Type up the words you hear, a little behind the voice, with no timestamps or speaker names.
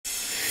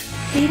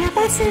Beat up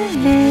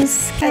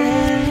basilisk.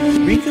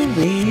 Rika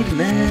read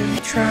men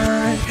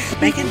try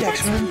making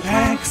decks from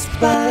packs,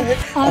 but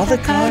all the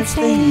cards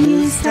they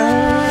use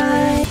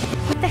die.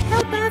 With the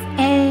help of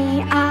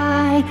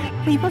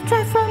AI, we will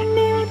try from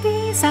new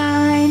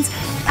designs.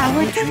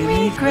 Our dream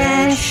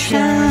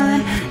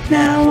regression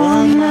now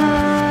online.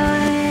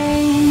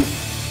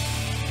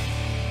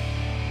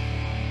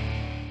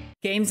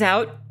 Game's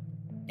out,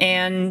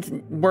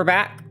 and we're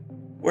back.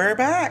 We're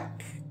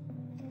back.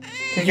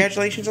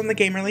 Congratulations on the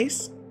game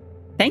release.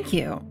 Thank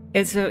you.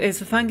 It's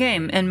a fun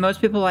game, and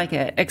most people like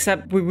it,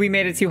 except we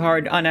made it too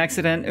hard on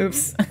accident.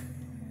 Oops.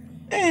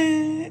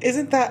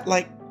 Isn't that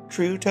like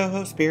true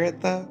Toho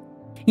spirit though?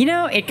 You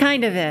know, it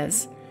kind of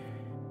is.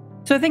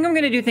 So I think I'm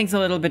going to do things a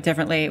little bit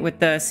differently with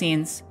the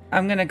scenes.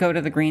 I'm going to go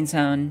to the green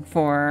zone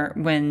for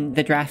when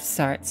the draft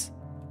starts.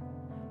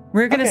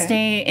 We're going to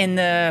stay in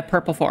the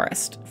purple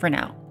forest for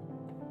now.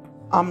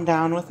 I'm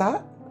down with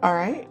that. All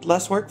right.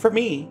 Less work for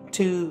me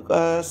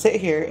to sit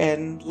here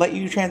and let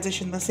you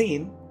transition the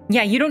scene.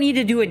 Yeah, you don't need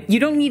to do it. You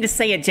don't need to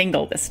say a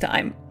jingle this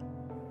time.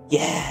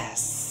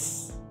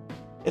 Yes.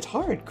 It's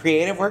hard.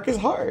 Creative work is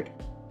hard.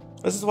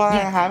 This is why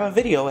I have a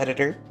video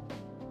editor.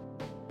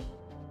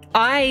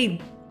 I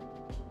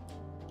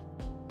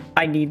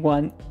need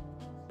one.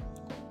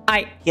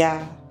 I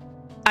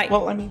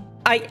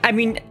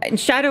mean,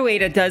 Shadow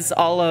Ada does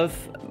all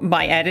of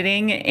my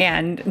editing,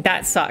 and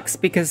that sucks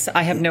because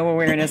I have no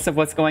awareness of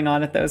what's going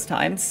on at those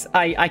times.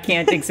 I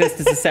can't exist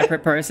as a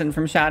separate person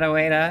from Shadow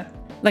Ada.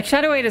 Like,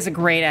 Shadow Ada is a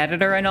great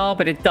editor and all,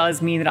 but it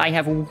does mean that I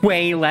have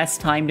way less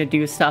time to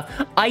do stuff.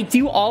 I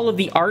do all of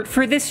the art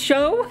for this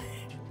show,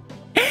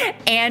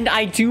 and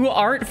I do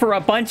art for a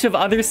bunch of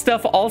other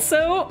stuff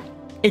also.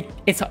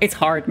 It's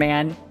hard,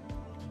 man.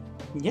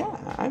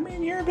 Yeah, I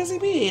mean, you're a busy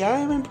bee. I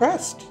am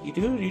impressed. You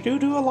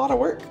do a lot of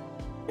work.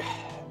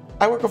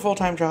 I work a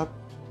full-time job.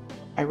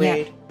 I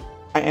raid.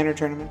 I enter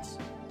tournaments.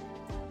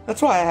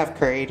 That's why I have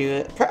Curry do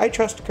it. I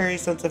trust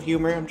Curry's sense of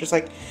humor. I'm just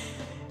like,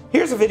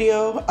 here's a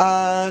video.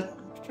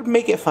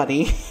 Make it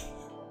funny.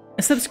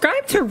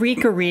 Subscribe to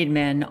Rika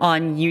Readman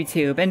on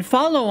YouTube and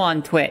follow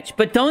on Twitch,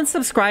 but don't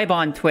subscribe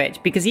on Twitch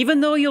because even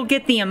though you'll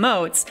get the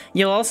emotes,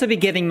 you'll also be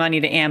giving money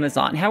to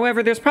Amazon.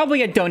 However, there's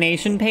probably a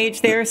donation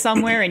page there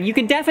somewhere, and you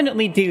can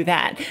definitely do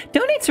that.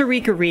 Donate to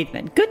Rika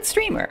Readman. Good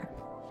streamer.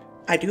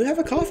 I do have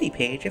a coffee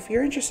page if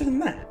you're interested in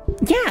that.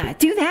 Yeah,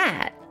 do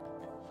that.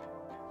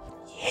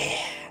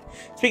 Yeah.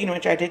 Speaking of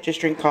which, I did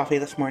just drink coffee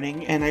this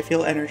morning, and I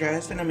feel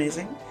energized and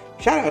amazing.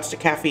 Shoutouts to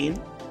caffeine.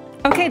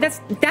 Okay,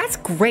 that's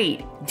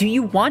great. Do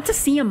you want to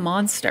see a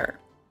monster?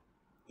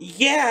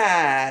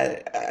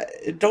 Yeah.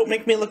 Don't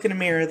make me look in a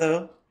mirror,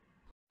 though.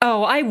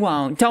 Oh, I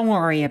won't. Don't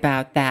worry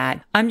about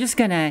that. I'm just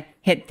gonna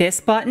hit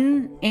this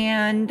button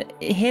and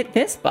hit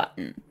this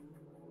button.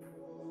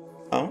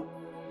 Oh?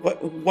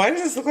 What? Why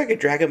does this look like a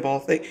Dragon Ball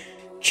thing?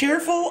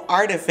 Cheerful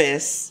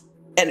Artifice,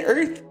 an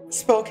Earth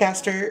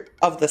spellcaster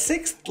of the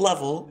 6th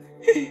level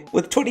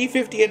with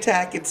 2050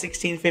 attack and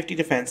 1650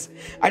 defense.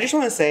 I just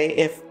want to say,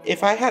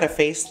 if I had a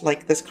face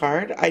like this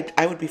card,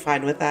 I would be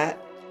fine with that.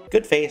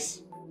 Good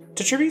face.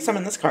 To tribute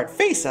summon this card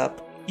face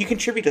up, you can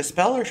tribute a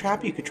spell or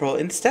trap you control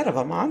instead of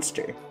a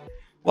monster.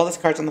 While this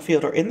card's on the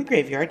field or in the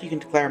graveyard, you can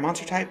declare a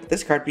monster type.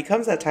 This card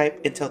becomes that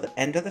type until the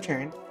end of the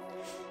turn.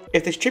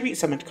 If this tribute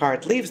summoned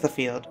card leaves the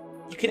field,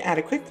 you can add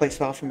a quick play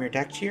spell from your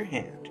deck to your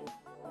hand.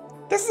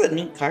 This is a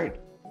neat card.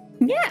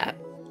 Yeah.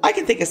 I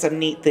can think of some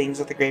neat things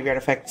with the graveyard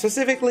effect.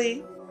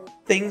 Specifically,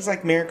 things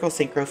like Miracle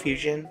Synchro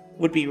Fusion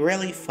would be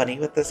really funny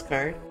with this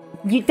card.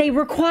 They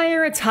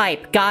require a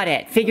type. Got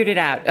it. Figured it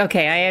out.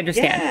 Okay, I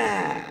understand.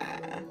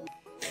 Yeah.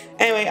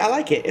 Anyway, I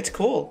like it. It's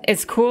cool.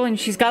 It's cool, and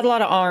she's got a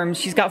lot of arms.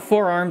 She's got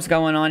 4 arms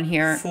going on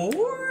here.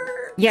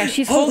 4? Yeah,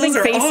 she's holding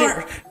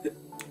faces.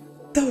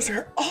 Those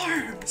are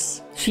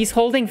arms. She's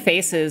holding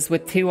faces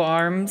with 2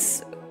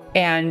 arms.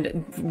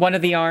 And one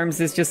of the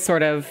arms is just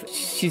sort of,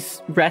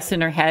 she's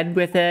resting her head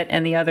with it,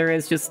 and the other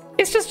is just,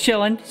 it's just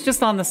chilling. It's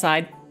just on the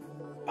side.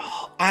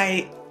 Oh,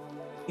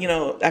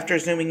 after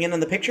zooming in on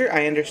the picture,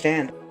 I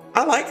understand.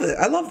 I like this.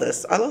 I love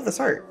this. I love this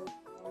art.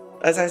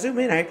 As I zoom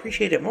in, I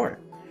appreciate it more.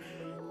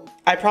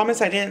 I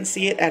promise I didn't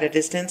see it at a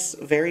distance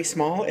very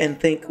small and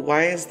think,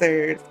 why is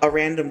there a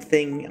random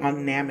thing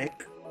on Namek?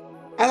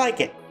 I like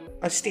it.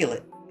 I'll steal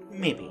it.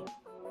 Maybe.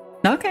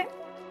 Okay.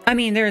 I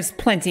mean, there's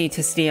plenty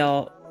to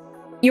steal.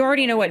 You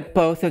already know what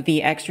both of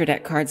the extra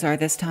deck cards are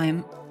this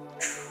time.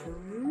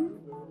 True.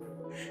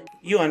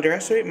 You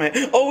underestimate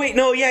my... Oh, wait,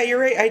 no, yeah, you're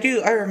right. I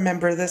do. I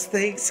remember this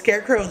thing.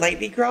 Scarecrow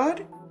Lightning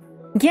Rod?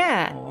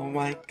 Yeah. Oh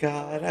my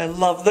god. I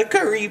love the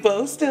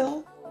Karibo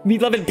still. We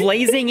love it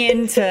blazing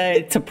in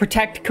to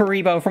protect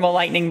Karibo from a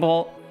lightning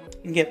bolt.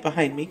 Get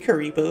behind me,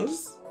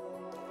 Karibos.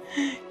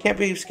 Can't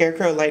believe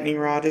Scarecrow Lightning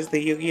Rod is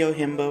the Yu-Gi-Oh!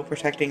 Himbo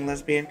protecting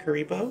lesbian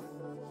Karibo.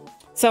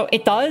 So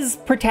it does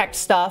protect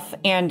stuff,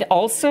 and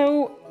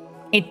also...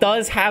 it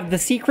does have the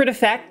secret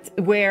effect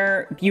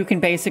where you can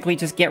basically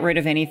just get rid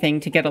of anything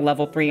to get a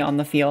level 3 on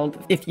the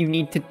field if you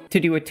need to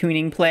do a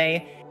tuning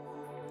play.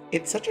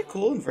 It's such a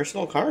cool and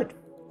versatile card.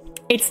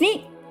 It's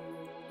neat.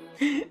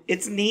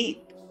 It's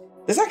neat.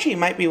 This actually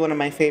might be one of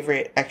my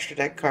favorite extra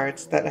deck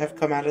cards that have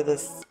come out of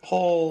this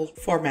whole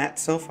format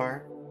so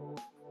far.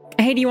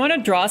 Hey, do you want to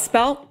draw a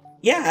spell?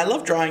 Yeah, I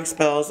love drawing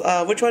spells.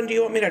 Which one do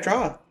you want me to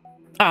draw?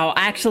 Oh,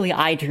 actually,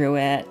 I drew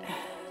it.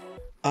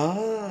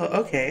 Oh,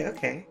 okay,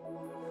 okay.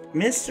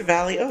 Mist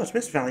Valley. Oh, it's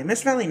Mist Valley.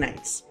 Mist Valley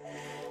Knights.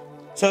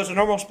 So it's a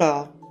normal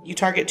spell. You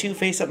target 2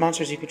 face-up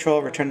monsters you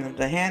control, return them to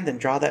the hand, and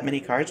draw that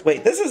many cards.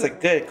 Wait, this is a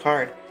good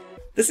card.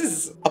 This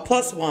is a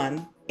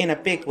 +1 in a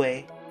big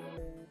way.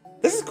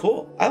 This is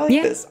cool. I like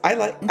this. I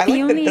like that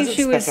it doesn't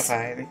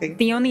specify anything.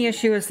 The only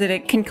issue is that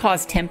it can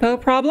cause tempo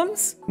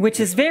problems, which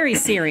is very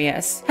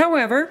serious.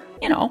 However,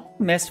 you know,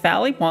 Mist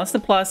Valley wants the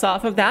plus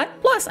off of that.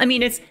 Plus, I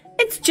mean, it's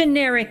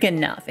generic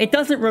enough. It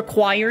doesn't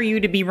require you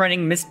to be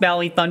running Mist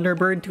Valley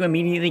Thunderbird to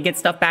immediately get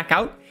stuff back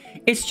out.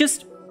 It's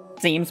just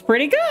seems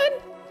pretty good.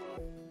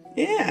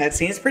 Yeah, it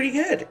seems pretty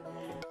good.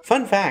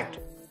 Fun fact,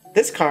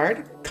 this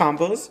card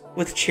combos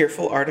with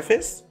Cheerful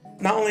Artifice.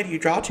 Not only do you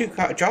draw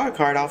a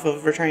card off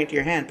of returning to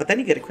your hand, but then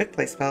you get a quick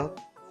play spell.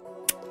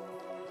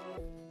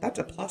 That's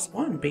a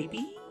 +1,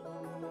 baby.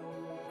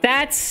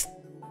 That's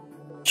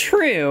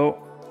true.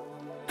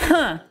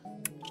 Huh.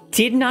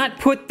 Did not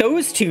put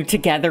those two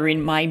together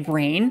in my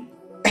brain.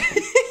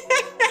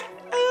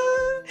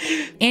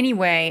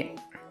 Anyway,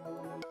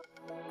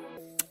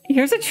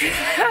 here's a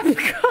trap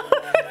card.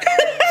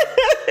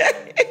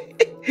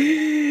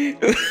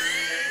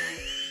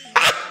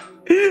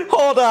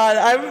 Hold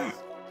on,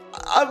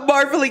 I'm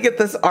marveling at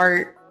this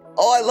art.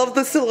 Oh, I love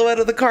the silhouette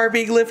of the car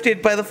being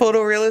lifted by the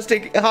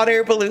photorealistic hot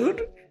air balloon.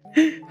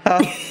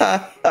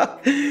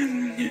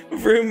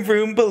 Vroom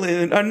vroom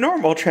balloon. A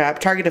normal trap.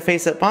 Target a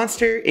face-up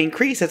monster.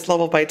 Increase its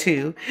level by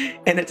 2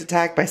 and its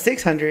attack by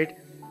 600.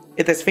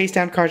 If this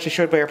face-down card is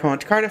destroyed by your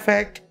opponent's card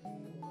effect,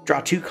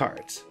 draw 2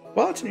 cards.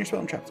 Well, it's in your spell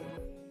and trap zone.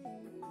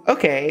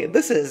 Okay,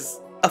 this is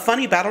a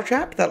funny battle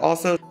trap that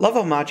also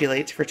level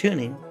modulates for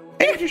tuning.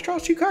 And it just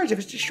draws 2 cards if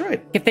it's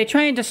destroyed. If they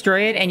try and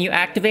destroy it and you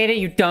activate it,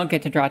 you don't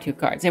get to draw 2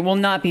 cards. It will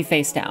not be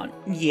face down.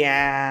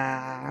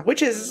 Yeah,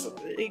 which is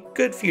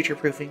good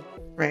future-proofing,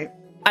 right?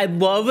 I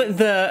love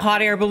the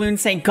hot air balloon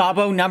saying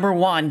Gobbo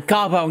 #1,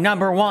 Gobbo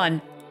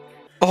 #1.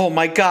 Oh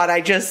my god,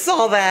 I just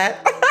saw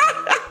that.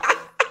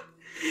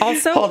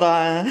 Also, hold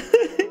on.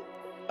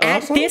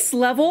 At this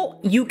level,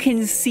 you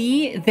can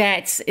see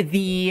that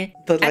the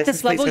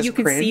license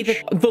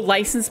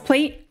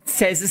plate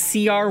says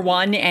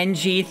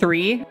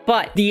CR1NG3,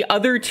 but the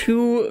other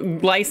 2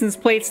 license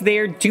plates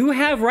there do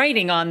have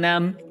writing on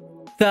them.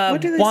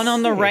 The one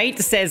on the right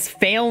says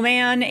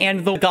Failman,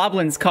 and the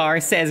Goblin's car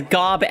says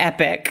Gob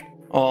Epic.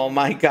 Oh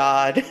my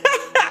god.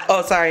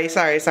 Oh, sorry.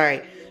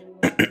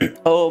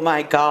 Oh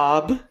my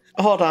gob.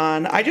 Hold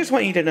on, I just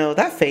want you to know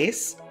that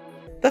face,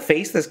 the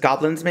face this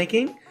goblin's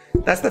making,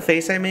 that's the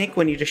face I make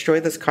when you destroy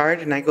this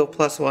card and I go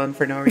 +1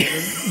 for no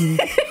reason.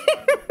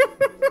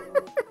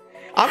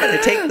 I'm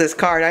gonna take this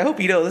card. I hope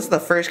you know this is the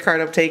first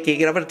card I'm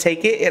taking, and I'm gonna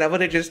take it and I'm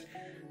gonna just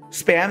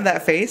spam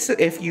that face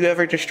if you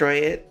ever destroy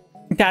it.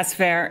 That's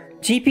fair.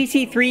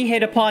 GPT-3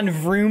 hit upon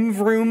Vroom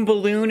Vroom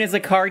Balloon as a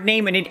card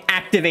name and it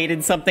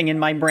activated something in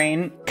my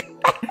brain.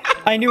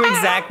 I knew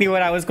exactly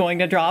what I was going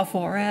to draw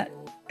for it.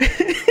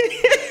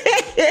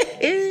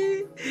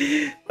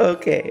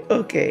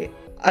 Okay.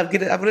 I'm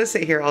gonna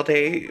sit here all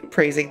day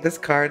praising this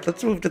card.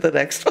 Let's move to the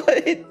next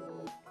one.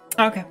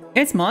 Okay,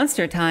 it's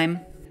monster time.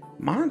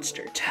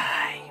 Monster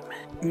time.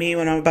 Me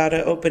when I'm about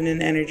to open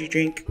an energy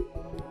drink.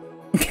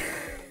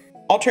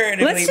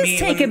 Alternatively,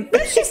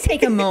 let's just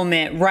take a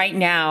moment right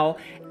now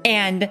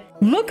and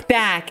look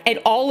back at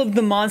all of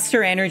the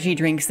monster energy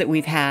drinks that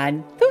we've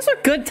had. Those are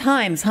good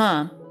times,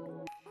 huh?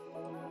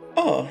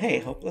 Oh, hey,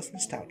 hopeless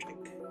nostalgic.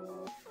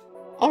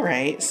 All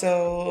right,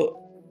 so.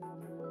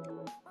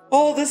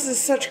 Oh, this is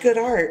such good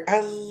art.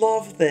 I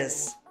love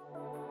this.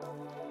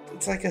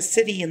 It's like a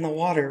city in the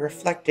water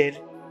reflected.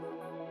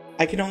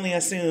 I can only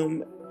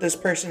assume this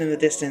person in the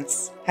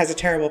distance has a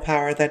terrible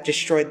power that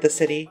destroyed the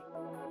city.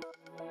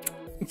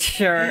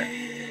 Sure.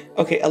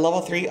 Okay, a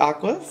level 3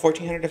 Aqua,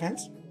 1400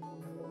 defense.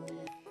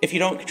 If you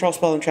don't control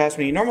spell and traps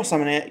when you normal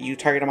summon it, you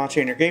target a monster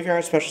in your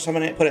graveyard, special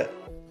summon it, put a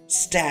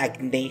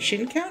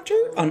stagnation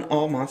counter on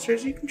all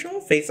monsters you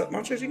control, face-up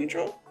monsters you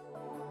control.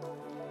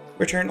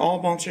 Return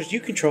all monsters you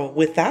control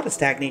without a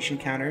stagnation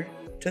counter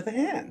to the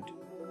hand.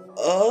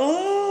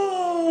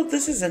 Oh,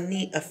 this is a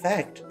neat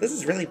effect. This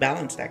is really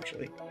balanced,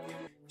 actually.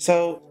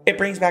 So, it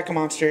brings back a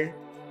monster,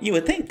 you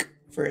would think,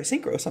 for a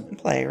synchro summon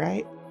play,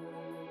 right?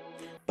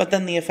 But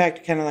then the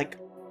effect kind of like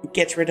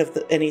gets rid of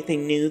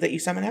anything new that you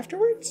summon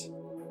afterwards?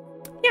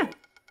 Yeah.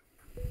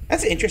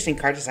 That's an interesting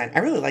card design. I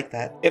really like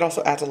that. It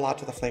also adds a lot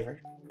to the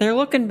flavor. They're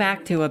looking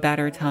back to a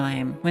better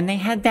time when they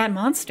had that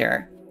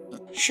monster.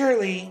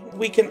 Surely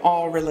we can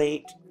all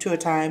relate to a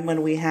time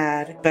when we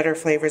had better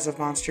flavors of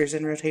monsters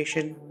in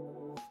rotation.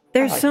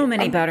 There's so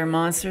many better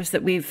monsters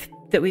that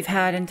we've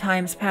had in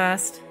times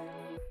past.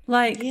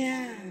 Like,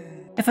 yeah.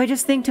 If I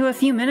just think to a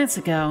few minutes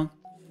ago,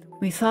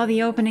 we saw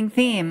the opening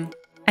theme,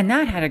 and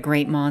that had a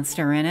great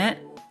monster in it.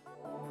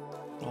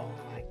 Oh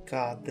my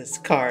god, this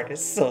card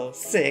is so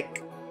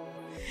sick.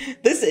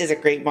 This is a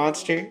great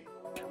monster.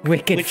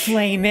 Wicked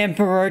Flame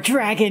Emperor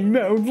Dragon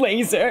Mode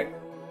Laser.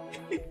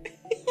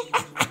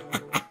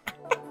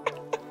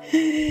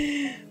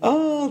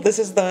 Oh, this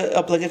is the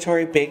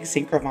obligatory big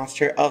synchro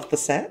monster of the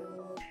set.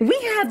 We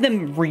have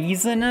them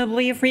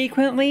reasonably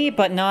frequently,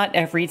 but not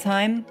every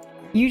time.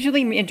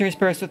 Usually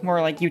interspersed with more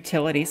like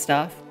utility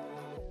stuff.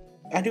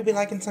 I do be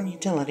liking some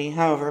utility.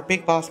 However,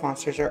 big boss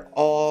monsters are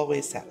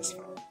always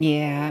satisfying.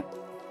 Yeah.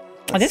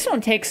 This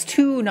one takes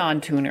 2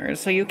 non-tuners,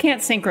 so you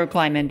can't synchro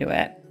climb into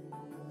it.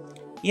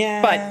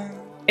 Yeah. But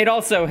it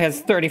also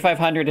has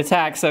 3,500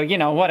 attack, so, you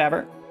know,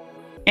 whatever.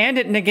 And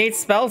it negates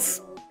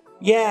spells.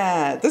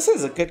 Yeah, this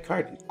is a good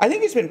card. I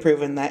think it's been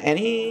proven that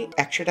any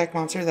extra deck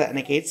monster that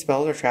negates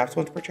spells or traps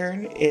once per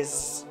turn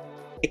is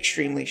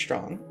extremely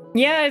strong.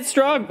 Yeah, it's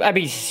strong. I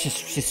mean, it's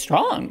just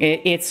strong.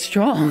 It's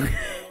strong.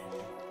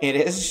 It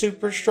is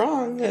super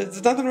strong.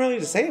 There's nothing really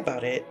to say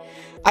about it.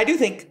 I do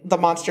think the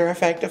monster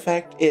effect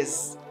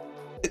is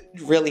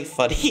really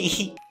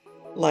funny.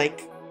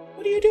 Like,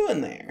 what are you doing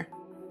there?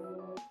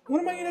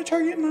 What am I going to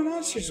target my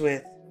monsters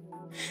with?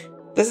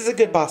 This is a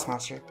good boss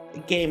monster. A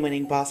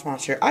game-winning boss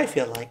monster, I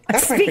feel like.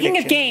 That's my prediction.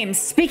 Speaking of games,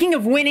 speaking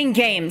of winning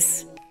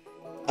games.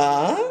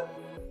 Da,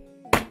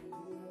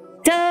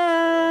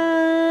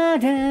 da,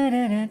 da,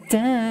 da,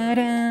 da,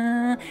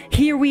 da.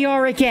 Here we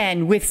are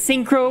again with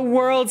Synchro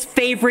World's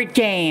favorite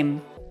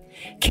game.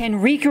 Can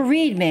Rika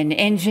Reedman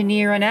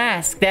engineer an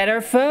ask that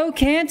our foe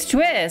can't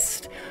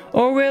twist?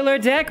 Or will her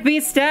deck be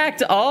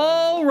stacked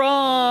all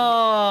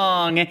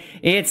wrong?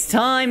 It's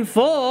time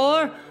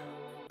for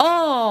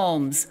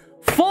Alms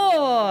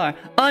for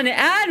an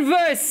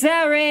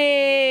Adversary!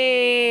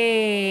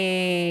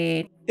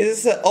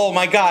 Is this oh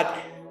my god.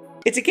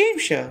 It's a game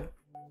show.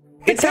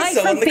 It says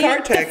so in the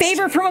card text. The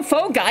favor from a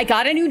foe guy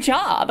got a new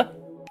job.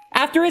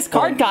 After his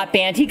card got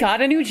banned, he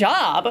got a new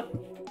job.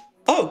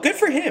 Oh, good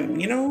for him.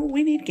 You know,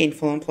 we need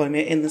gainful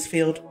employment in this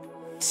field.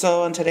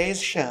 So on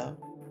today's show,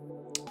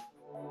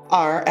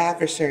 our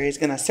adversary is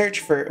going to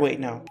search for... Wait,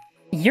 no.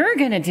 You're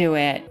going to do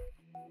it.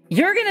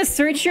 You're going to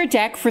search your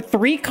deck for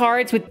 3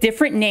 cards with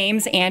different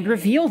names and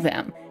reveal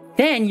them.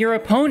 Then your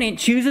opponent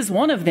chooses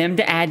one of them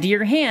to add to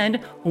your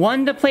hand,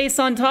 1 to place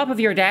on top of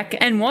your deck,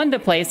 and 1 to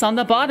place on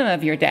the bottom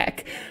of your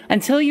deck.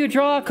 Until you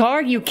draw a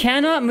card, you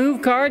cannot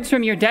move cards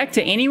from your deck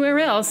to anywhere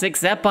else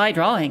except by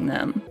drawing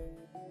them.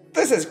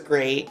 This is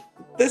great.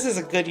 This is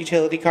a good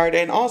utility card,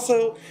 and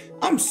also,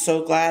 I'm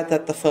so glad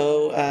that the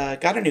foe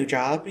got a new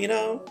job, you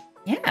know?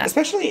 Yeah.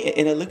 Especially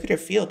in a lucrative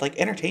field like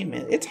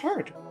entertainment. It's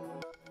hard.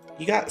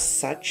 You got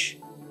such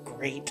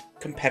great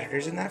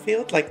competitors in that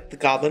field, like the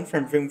Goblin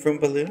from Vroom Vroom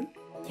Balloon.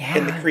 Yeah.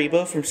 And the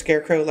Karibo from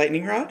Scarecrow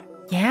Lightning Rod.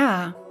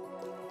 Yeah.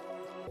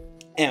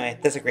 Anyway,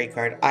 that's a great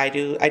card. I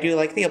do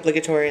like the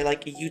obligatory,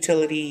 like,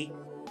 utility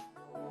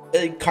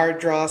card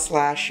draw /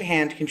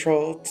 hand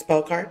control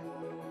spell card.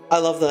 I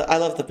love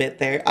the bit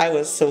there. I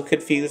was so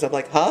confused. I'm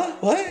like, huh?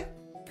 What?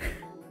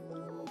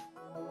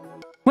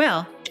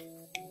 Well,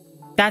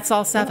 that's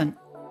all 7.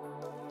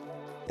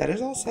 That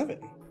is all 7.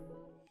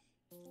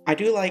 I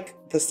do like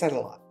the set a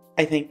lot.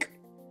 I think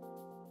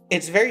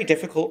it's very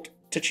difficult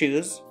to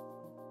choose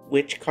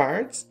which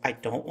cards I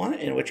don't want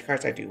and which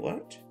cards I do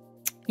want.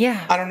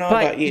 Yeah. I don't know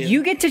about you.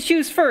 You get to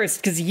choose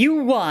first because you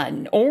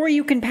won, or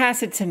you can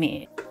pass it to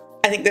me.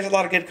 I think there's a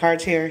lot of good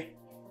cards here.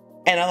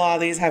 And a lot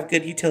of these have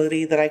good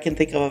utility that I can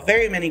think of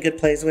very many good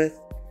plays with.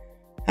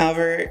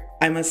 However,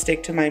 I must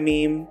stick to my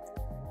meme.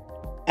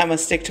 I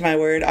must stick to my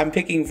word. I'm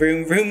picking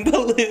Vroom Vroom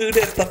Balloon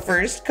as the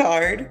first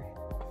card.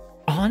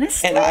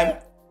 Honestly? And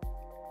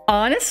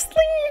Honestly?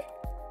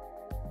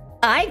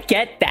 I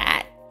get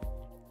that.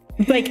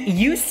 Like,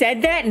 you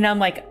said that, and I'm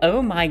like,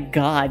 oh my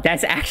god,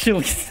 that's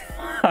actually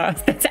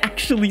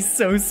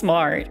so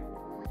smart.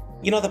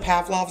 You know the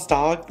Pavlov's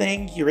dog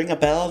thing? You ring a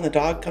bell and the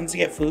dog comes to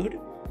get food?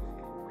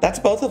 That's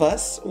both of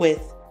us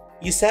with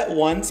you set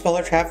 1 spell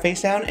or trap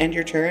face down, end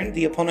your turn,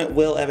 the opponent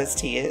will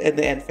MST it in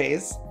the end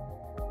phase.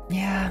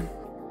 Yeah.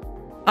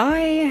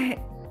 I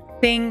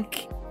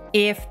think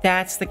if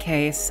that's the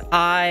case,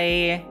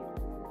 I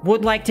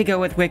would like to go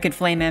with Wicked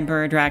Flame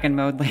Emperor Dragon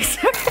Mode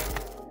Laser.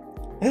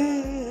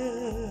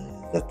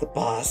 That's the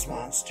boss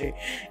monster.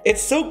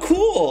 It's so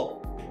cool.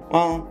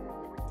 Well,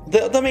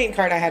 the main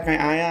card I had my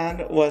eye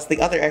on was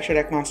the other extra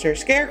deck monster,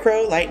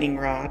 Scarecrow Lightning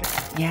Rod.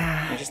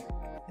 Yeah. I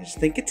just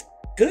think it's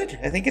good.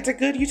 I think it's a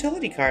good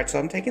utility card, so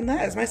I'm taking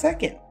that as my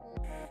second.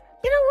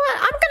 You know what?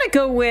 I'm gonna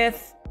go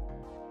with...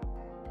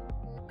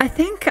 I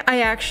think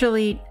I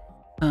actually...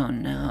 Oh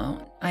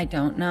no, I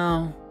don't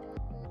know.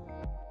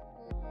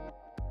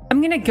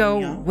 I'm gonna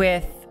go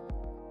with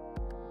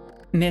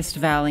Mist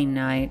Valley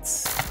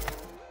Knights.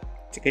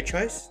 It's a good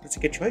choice. It's a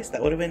good choice.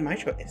 That would have been my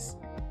choice.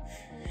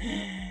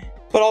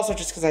 But also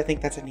just because I think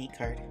that's a neat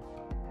card.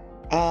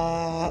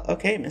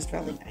 Okay, Mist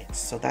Valley Knights.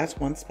 So that's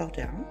 1 spell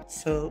down.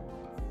 So,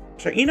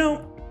 you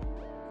know,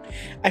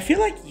 I feel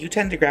like you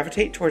tend to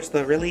gravitate towards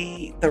the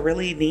really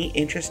neat,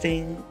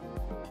 interesting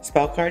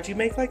spell cards you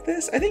make like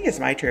this. I think it's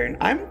my turn.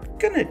 I'm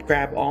gonna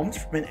grab Alms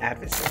from an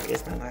Adversary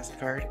as my last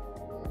card.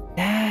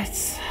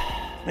 That's...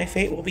 My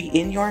fate will be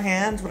in your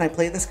hands when I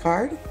play this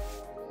card.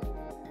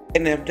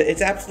 And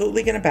it's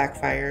absolutely going to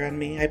backfire on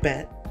me, I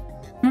bet.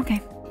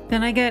 Okay.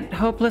 Then I get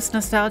Hopeless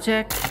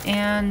Nostalgic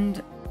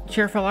and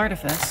Cheerful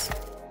Artifice.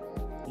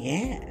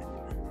 Yeah.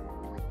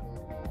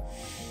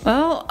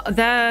 Well,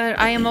 that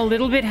I am a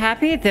little bit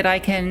happy that I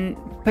can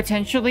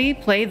potentially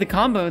play the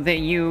combo that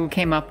you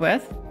came up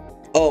with.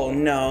 Oh,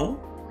 no.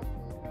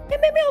 Yeah,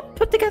 maybe I'll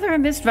put together a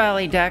Mist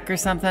Valley deck or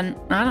something.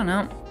 I don't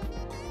know.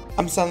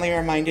 I'm suddenly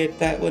reminded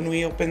that when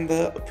we opened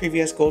the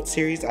previous Gold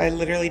series, I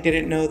literally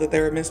didn't know that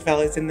there were Mist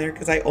Valleys in there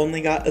because I only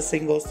got a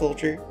single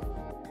soldier.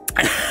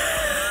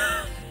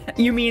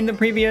 You mean the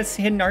previous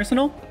Hidden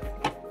Arsenal?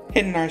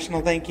 Hidden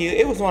Arsenal, thank you.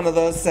 It was one of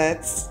those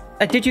sets.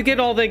 Did you get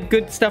all the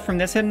good stuff from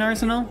this Hidden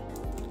Arsenal?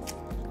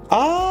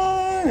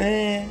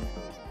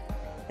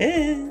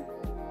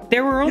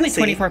 There were only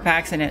 24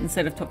 packs in it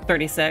instead of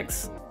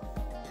 36.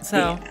 So...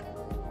 Yeah.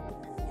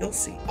 You'll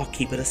see. I'll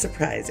keep it a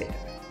surprise, Anna.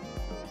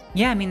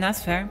 Yeah, I mean,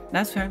 that's fair.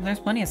 That's fair. There's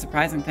plenty of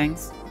surprising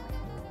things.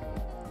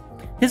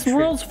 This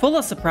world's full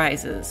of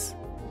surprises.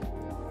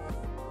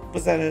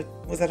 Was that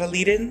a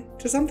lead-in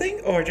to something?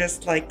 Or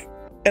just, like,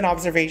 an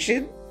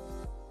observation?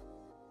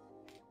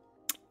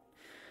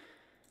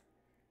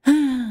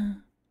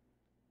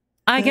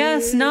 I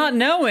guess not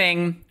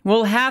knowing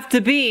will have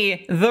to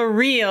be the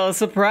real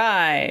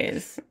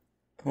surprise.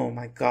 Oh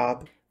my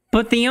god.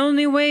 But the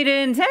only way to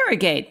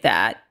interrogate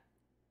that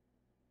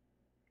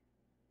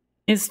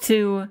is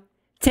to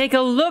take a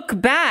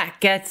look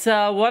back at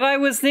what I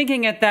was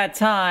thinking at that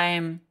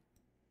time.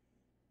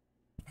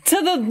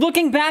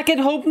 Looking back at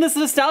Hopeless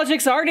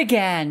Nostalgic's art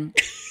again.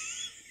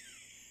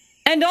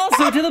 And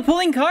also to the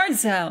pulling card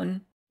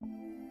zone.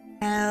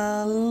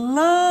 Hello.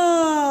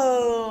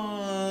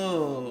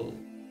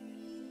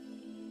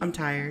 I'm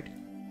tired.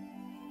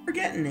 We're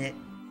getting it.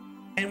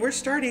 And we're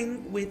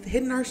starting with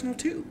Hidden Arsenal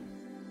 2.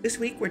 This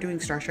week we're doing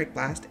Starstrike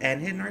Blast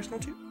and Hidden Arsenal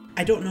 2.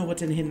 I don't know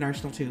what's in Hidden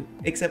Arsenal 2,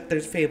 except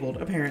there's Fabled,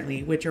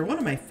 apparently, which are one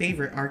of my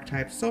favorite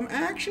archetypes, so I'm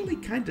actually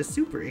kind of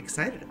super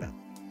excited about them.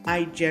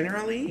 I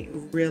generally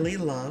really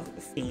love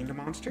Fiend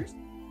monsters.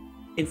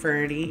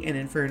 Infernity and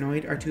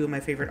Infernoid are two of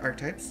my favorite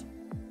archetypes.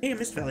 Hey, a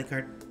Mist Valley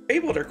card.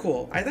 Fabled are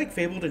cool. I like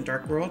Fabled and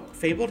Dark World.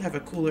 Fabled have a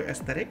cooler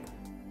aesthetic,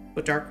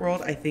 but Dark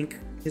World, I think,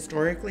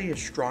 historically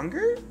is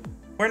stronger.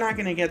 We're not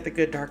going to get the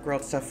good Dark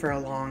World stuff for a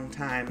long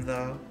time,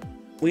 though.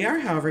 We are,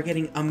 however,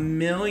 getting a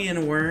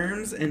million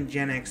Worms and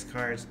Gen X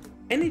cards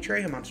and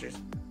Naturia monsters.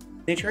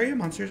 Naturia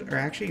monsters are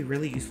actually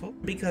really useful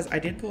because I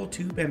did pull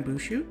 2 Bamboo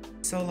Shoot.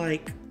 So,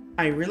 like,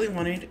 I really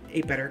wanted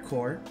a better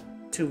core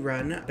to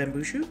run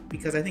Bamboo Shoot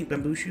because I think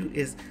Bamboo Shoot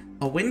is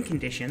a win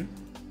condition.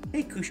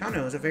 Hey,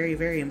 Kushano is a very,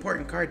 very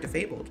important card to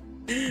Fabled.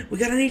 We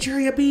got a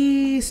Naturia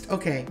Beast!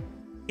 Okay,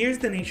 here's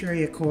the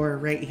Naturia core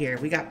right here.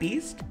 We got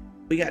Beast,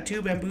 we got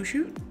 2 Bamboo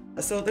Shoot.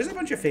 So there's a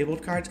bunch of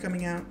Fabled cards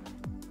coming out.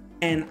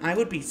 And I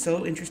would be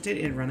so interested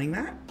in running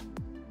that,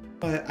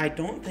 but I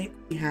don't think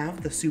we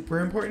have the super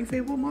important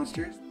Fable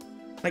monsters,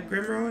 like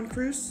Grimro and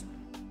Cruz.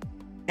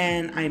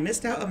 And I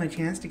missed out on my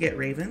chance to get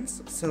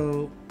Ravens,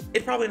 so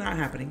it's probably not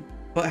happening.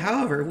 But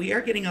however, we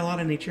are getting a lot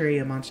of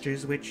Naturia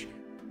monsters, which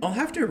I'll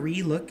have to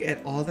re-look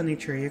at all the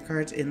Naturia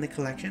cards in the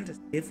collection to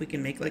see if we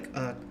can make like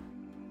a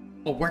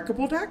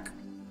workable deck.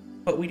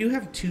 But we do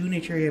have 2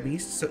 Naturia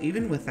Beasts, so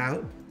even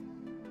without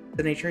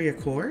the Naturia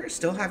core,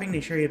 still having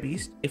Naturia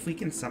Beast, if we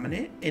can summon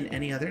it in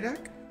any other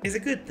deck, is a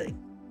good thing.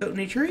 So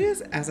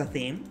Naturias as a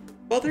theme,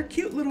 well, they're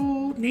cute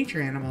little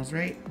nature animals,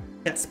 right?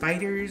 Got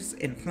spiders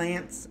and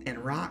plants and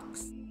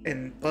rocks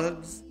and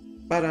bugs,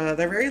 but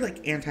they're very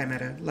like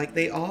anti-meta. Like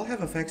they all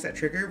have effects that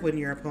trigger when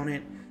your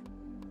opponent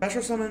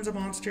special summons a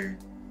monster,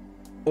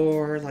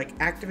 or like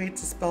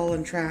activates a spell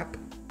and trap,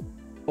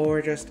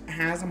 or just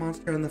has a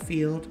monster on the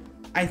field.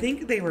 I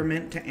think they were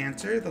meant to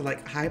answer the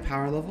like high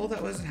power level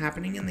that was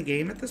happening in the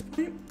game at this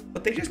point,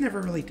 but they just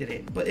never really did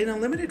it. But in a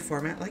limited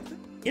format like that,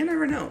 you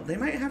never know. They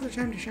might have the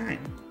time to shine.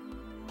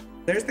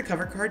 There's the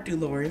cover card,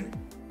 Duloran,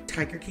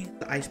 Tiger King,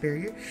 the Ice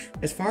Barrier.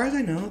 As far as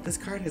I know, this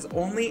card has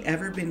only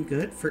ever been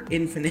good for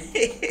infinite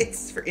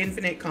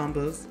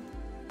combos.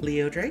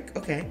 Leo Drake,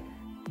 okay.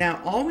 Now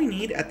all we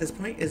need at this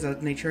point is a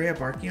Naturia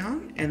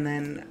Barkion, and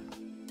then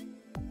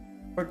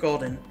we're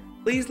golden.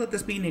 Please let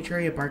this be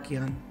Naturia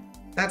Barkion.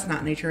 That's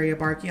not Naturia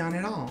Barkion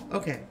at all.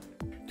 Okay.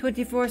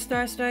 24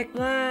 Starstrike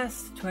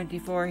Blast,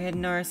 24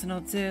 Hidden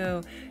Arsenal 2.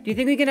 Do you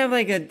think we can have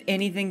like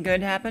anything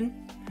good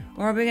happen?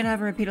 Or are we gonna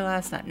have a repeat of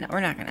last time? No, we're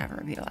not gonna have a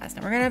repeat of last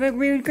time. We're gonna have a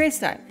really great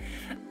start.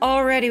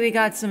 Already we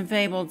got some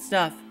Fabled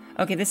stuff.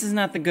 Okay, this is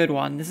not the good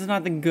one. This is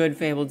not the good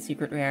Fabled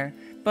Secret Rare.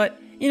 But,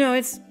 you know,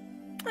 that's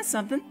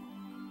something.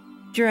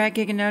 Jurak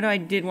Giganoto, I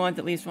did want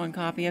at least 1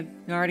 copy of.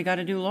 We already got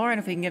to do Lauren.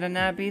 If we can get a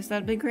Nab Beast,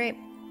 that'd be great.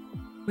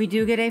 We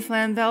do get a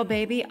Flamvel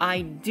baby.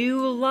 I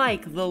do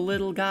like the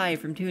little guy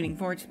from Tuning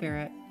Forge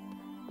Spirit.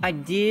 I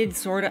did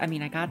sort of, I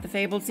mean, I got the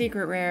Fabled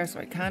Secret Rare,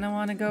 so I kind of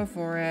want to go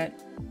for it.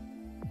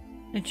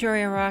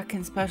 Naturia Rock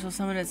can special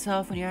summon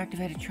itself when you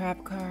activate a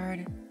trap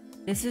card.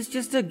 This is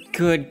just a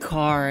good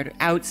card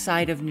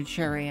outside of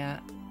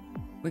Naturia.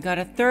 We got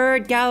a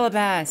 3rd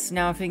Galabas.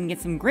 Now if we can get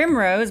some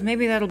Grimrose,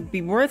 maybe that'll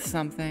be worth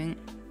something.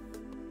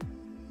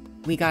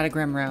 We got a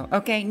Grimro.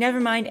 Okay, never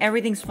mind.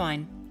 Everything's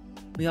fine.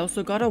 We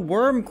also got a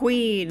Worm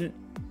Queen.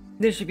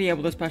 This should be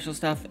able to special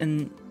stuff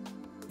in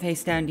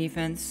face down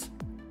defense.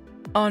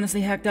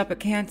 Honestly, hecked up, it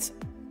can't.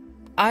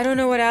 I don't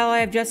know what Ally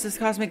of Justice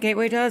Cosmic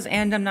Gateway does,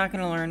 and I'm not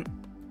gonna learn.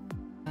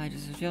 I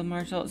just a Field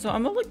Marshal. So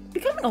I'm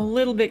becoming a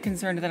little bit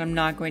concerned that I'm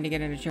not going to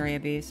get an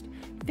Eteria Beast.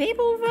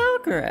 Fable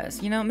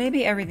Valkyrus. You know,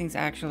 maybe everything's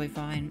actually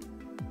fine.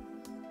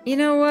 You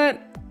know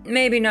what?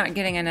 Maybe not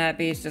getting a Nat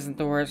Beast isn't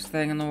the worst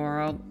thing in the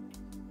world.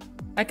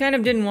 I kind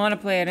of didn't want to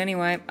play it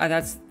anyway.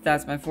 That's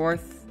my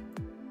 4th.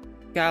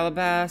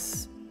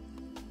 Galabas.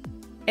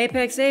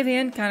 Apex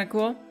Avian, kind of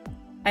cool.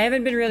 I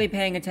haven't been really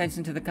paying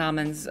attention to the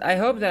commons. I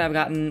hope that I've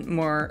gotten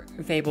more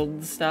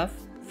Fabled stuff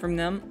from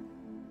them.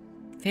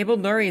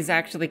 Fabled Lurry is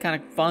actually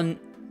kind of fun.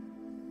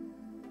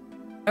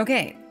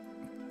 Okay.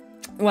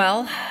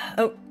 Well,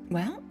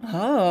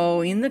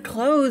 in the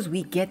close,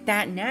 we get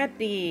that Nat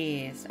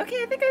Beast. Okay,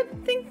 I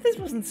think this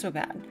wasn't so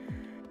bad.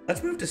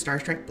 Let's move to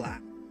Starstrike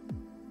Black.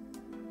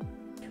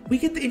 We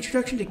get the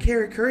introduction to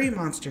Karakuri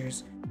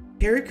monsters.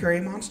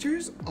 Karakuri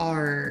monsters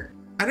are...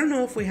 I don't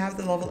know if we have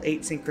the level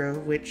 8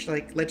 synchro, which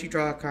like lets you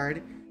draw a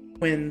card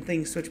when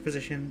things switch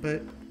position,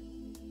 but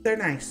they're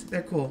nice.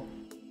 They're cool.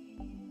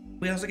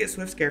 We also get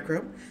Swift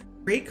Scarecrow.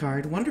 Great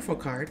card. Wonderful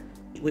card.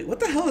 Wait, what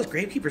the hell is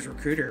Gravekeeper's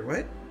Recruiter?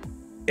 What?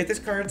 If this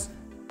card's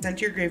sent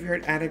to your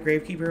graveyard, add a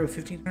Gravekeeper with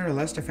 1500 or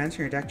less defense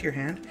in your deck to your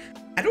hand.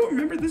 I don't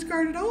remember this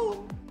card at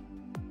all.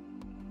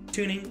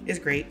 Tuning is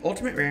great.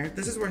 Ultimate rare.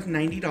 This is worth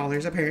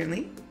 $90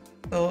 apparently.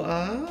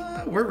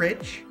 So, we're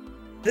rich.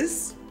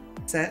 This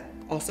set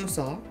also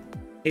saw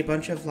a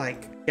bunch of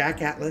like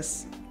Jack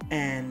Atlas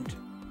and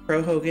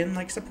Pro Hogan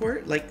like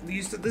support. Like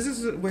this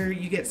is where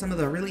you get some of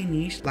the really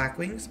niche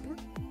Blackwing support.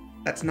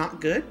 That's not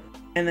good.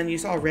 And then you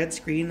saw a red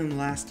screen on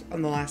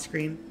the last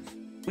screen.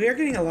 We are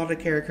getting a lot of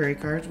Karakuri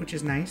cards, which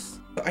is nice.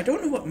 But I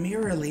don't know what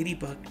Mirror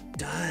Ladybug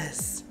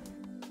does.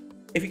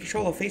 If you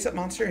control a face-up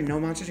monster and no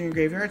monsters in your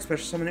graveyard,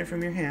 special summon it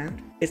from your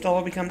hand. Its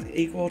level becomes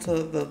equal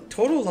to the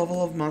total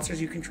level of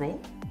monsters you control.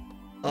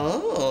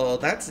 Oh,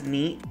 that's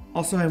neat.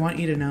 Also, I want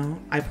you to know,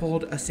 I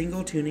pulled a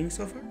single tuning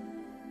so far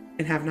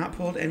and have not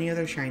pulled any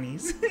other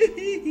shinies.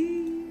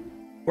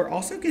 We're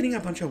also getting a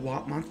bunch of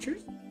Watt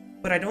monsters,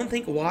 but I don't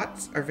think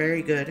Watts are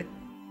very good.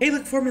 Hey,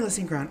 look, Formula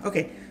Synchron.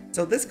 Okay,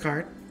 so this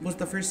card was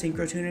the first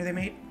synchro tuner they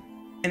made,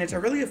 and it's a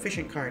really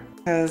efficient card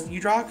because you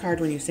draw a card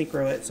when you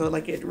synchro it, so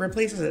like it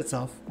replaces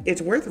itself.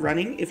 It's worth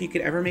running if you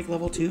could ever make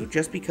level 2,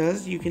 just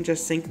because you can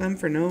just sync them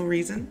for no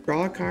reason,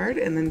 draw a card,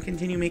 and then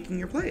continue making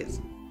your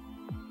plays.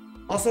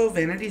 Also,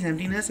 Vanity's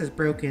Emptiness is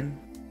broken.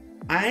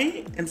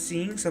 I am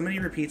seeing so many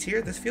repeats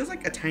here. This feels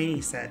like a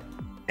tiny set.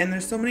 And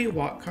there's so many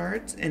Watt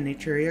cards and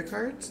Naturia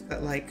cards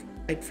that like,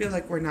 I feel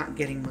like we're not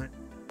getting much.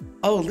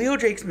 Oh, Leo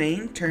Drake's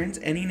main turns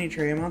any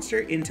Naturia monster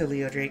into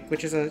Leo Drake,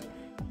 which is a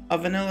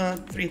vanilla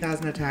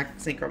 3000 attack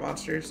synchro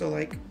monster. So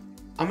like,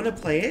 I'm gonna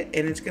play it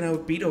and it's gonna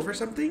beat over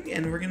something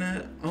and we're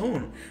gonna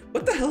own.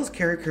 What the hell is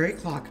Karakuri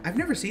Clock? I've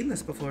never seen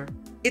this before.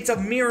 It's a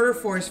mirror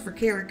force for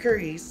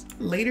Karakuris.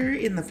 Later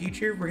in the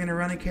future, we're gonna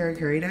run a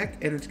Karakuri deck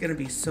and it's gonna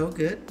be so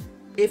good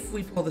if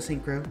we pull the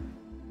synchro.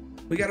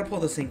 We gotta pull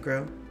the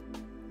synchro.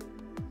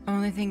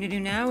 Only thing to do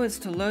now is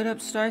to load up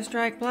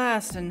Starstrike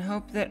Blast and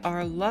hope that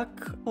our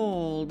luck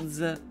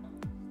holds.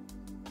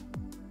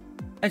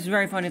 It's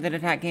very funny that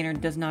Attack Gainer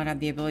does not have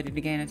the ability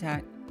to gain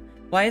attack.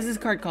 Why is this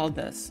card called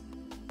this?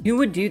 Who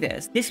would do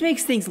this? This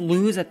makes things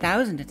lose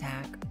 1000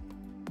 attack.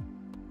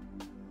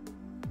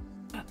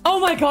 Oh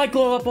my god,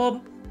 Glow Up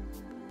Bulb!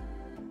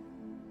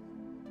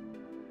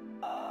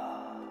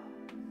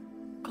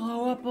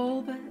 Glow Up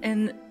Bulb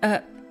and,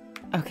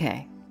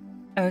 okay.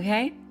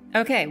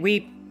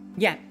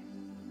 Yeah.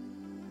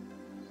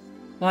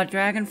 Watt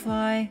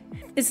Dragonfly.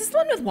 Is this the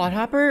one with Watt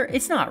Hopper?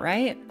 It's not,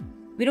 right?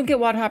 We don't get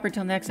Watt Hopper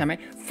till next time, right?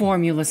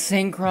 Formula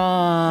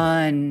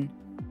Synchron.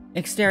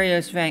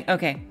 Exterios Fang.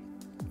 Okay.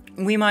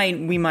 We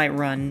might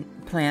run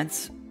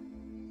plants.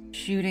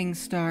 Shooting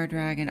Star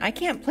Dragon. I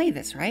can't play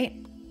this, right?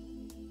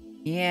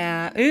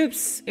 Yeah.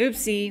 Oops.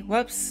 Oopsie.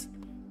 Whoops.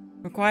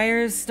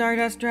 Requires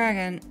Stardust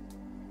Dragon.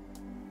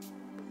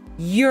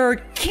 You're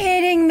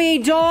kidding me,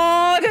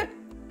 dog!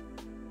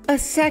 A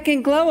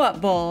second Glow Up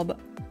Bulb.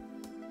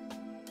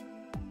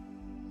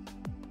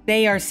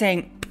 They are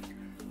saying,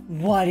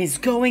 what is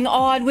going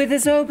on with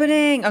this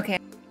opening? Okay,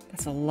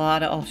 that's a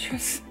lot of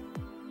ultras.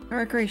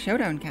 Karakuri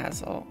Showdown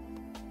Castle.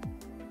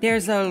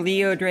 There's a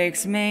Leo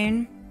Drake's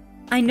main.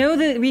 I know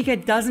that Rika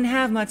doesn't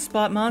have much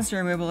spot monster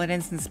removal at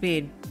instant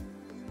speed.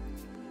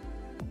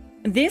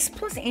 This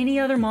plus any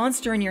other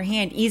monster in your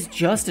hand is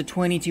just a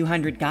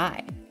 2200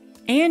 guy.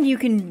 And you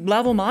can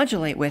level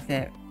modulate with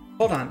it.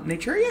 Hold on,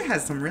 Naturia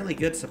has some really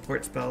good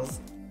support spells.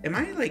 Am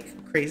I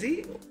like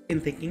crazy in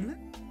thinking that?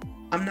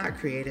 I'm not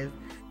creative,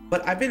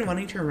 but I've been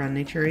wanting to run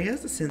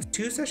Naturias since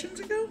 2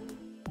 sessions ago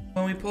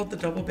when we pulled the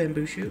double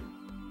bamboo shoot.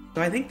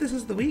 So I think this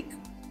is the week.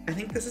 I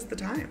think this is the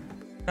time.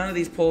 None of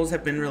these pulls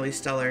have been really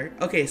stellar.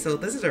 Okay, so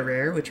this is a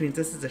rare, which means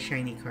this is a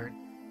shiny card.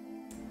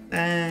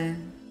 A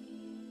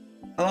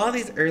A lot of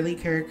these early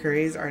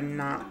Karakuris are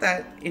not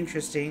that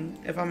interesting,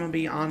 if I'm gonna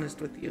be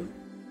honest with you.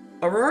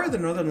 Aurora of the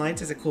Northern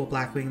Lights is a cool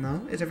Blackwing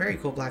though. It's a very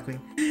cool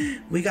Blackwing.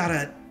 We got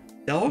a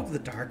Dog the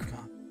Dark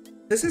Monarch.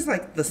 This is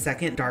like the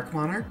second Dark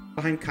Monarch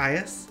behind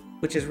Caius,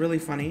 which is really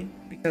funny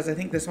because I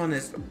think this one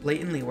is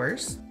blatantly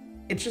worse.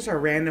 It's just a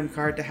random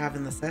card to have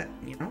in the set,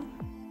 you know?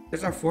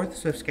 There's our 4th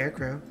Swift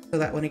Scarecrow, so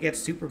that when it gets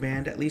super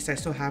banned, at least I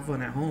still have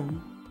one at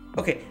home.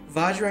 Okay,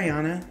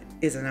 Vajrayana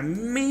is an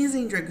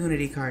amazing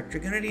Dragoonity card.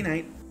 Dragoonity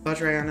Knight,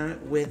 Vajrayana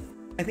with,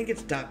 I think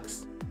it's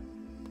ducks.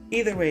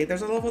 Either way,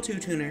 there's a level 2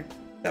 tuner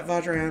that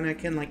Vajrayana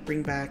can like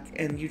bring back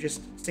and you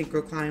just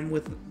synchro climb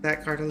with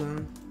that card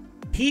alone.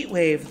 Heat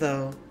Wave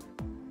though.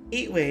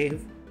 Heat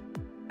Wave.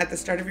 At the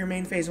start of your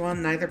main phase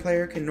 1, neither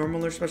player can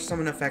normal or special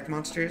summon effect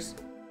monsters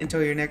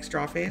until your next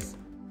draw phase.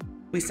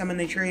 We summon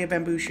Naturia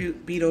Bamboo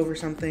Shoot, beat over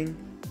something,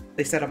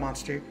 they set a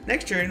monster.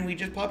 Next turn, we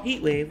just pop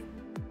Heat Wave.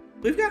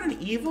 We've got an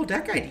evil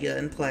deck idea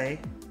in play.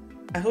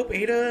 I hope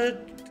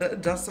Ada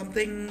does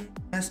something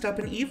messed up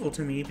and evil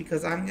to me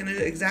because I'm gonna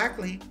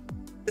exactly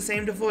the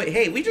same to Void.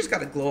 Hey, we just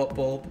got a Glow Up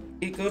Bulb.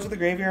 It goes to the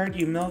graveyard,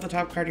 you mill the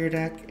top card of your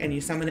deck, and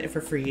you summon it for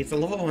free. It's a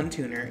level 1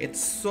 tuner.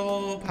 It's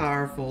so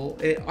powerful.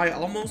 I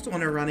almost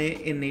want to run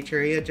it in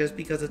Naturia just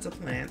because it's a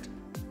plant.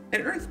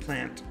 An earth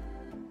plant.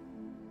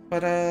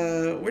 But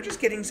we're just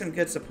getting some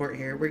good support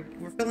here.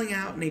 We're filling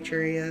out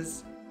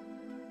Naturias.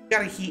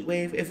 Got a Heat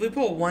Wave. If we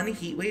pull one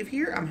Heat Wave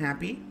here, I'm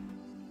happy.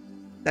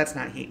 That's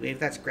not Heat Wave,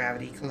 that's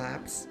Gravity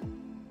Collapse.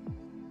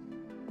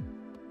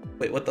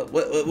 Wait, what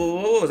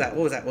was that?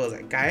 What was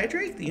that? Gaia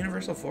Drake? The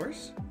Universal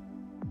Force?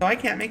 No, I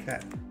can't make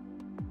that.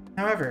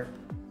 However,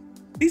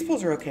 these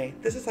pulls are okay.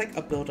 This is like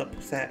a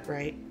build-up set,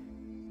 right?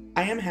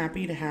 I am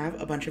happy to have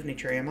a bunch of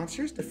Naturia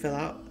monsters to fill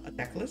out a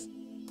deck list.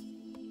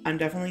 I'm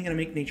definitely gonna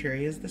make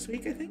Naturias this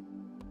week, I think.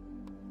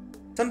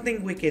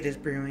 Something wicked is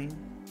brewing.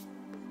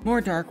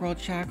 More Dark World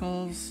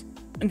Shackles.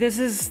 This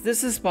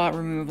is spot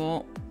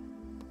removal.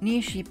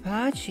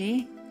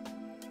 Nishipachi.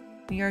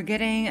 We are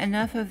getting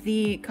enough of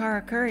the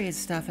Karakuri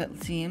stuff,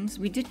 it seems.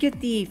 We did get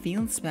the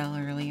field spell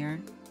earlier.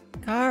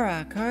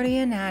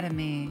 Karakuri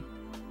Anatomy.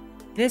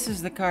 This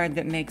is the card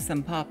that makes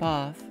them pop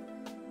off.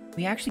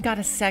 We actually got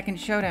a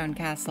second Showdown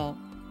Castle.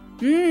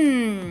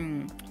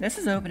 This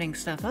is opening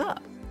stuff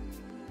up.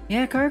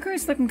 Yeah,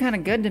 Karakuri's looking kind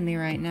of good to me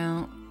right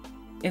now.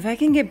 If I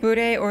can get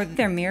Bude or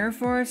their Mirror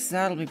Force,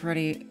 that'll be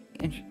pretty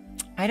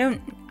I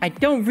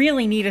don't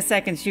really need a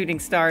second Shooting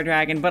Star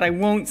Dragon, but I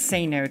won't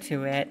say no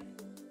to it.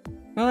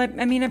 Well,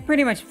 I mean, I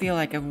pretty much feel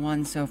like I've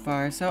won so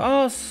far.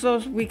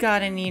 So we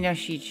got an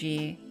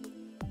Inashichi.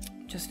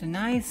 Just a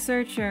nice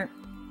searcher.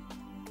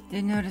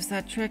 Did notice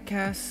that Trick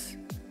House.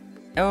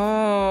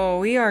 Oh,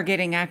 we are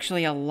getting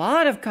actually a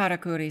lot of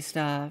Karakuri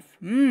stuff.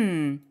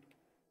 Okay.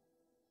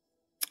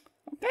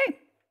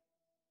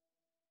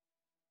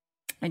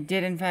 I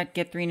did, in fact,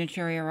 get 3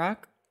 Naturia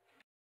Rock.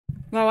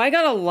 Wow, I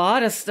got a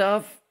lot of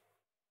stuff.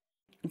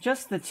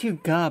 Just the 2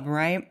 Gub,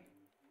 right?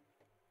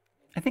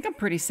 I think I'm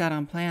pretty set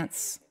on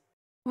plants.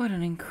 What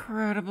an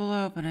incredible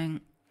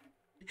opening.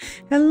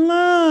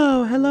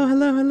 Hello!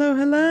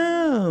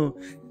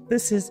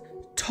 This is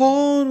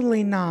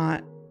totally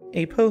not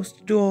a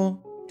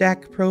post-duel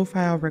deck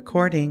profile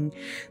recording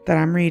that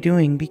I'm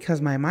redoing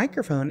because my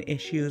microphone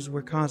issues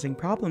were causing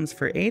problems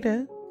for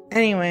Ada.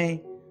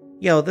 Anyway,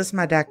 yo, this is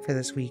my deck for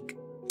this week.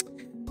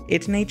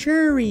 It's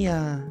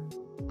Naturia.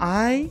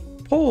 I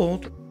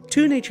pulled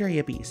 2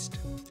 Naturia Beast,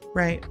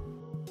 right?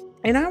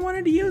 And I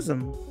wanted to use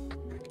them.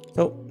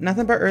 So,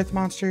 nothing but earth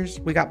monsters.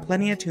 We got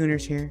plenty of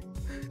tuners here.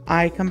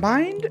 I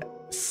combined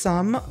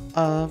some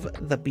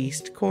of the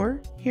beast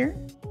core here.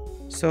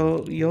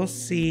 So, you'll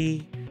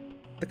see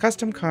the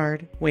custom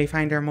card,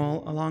 Wayfinder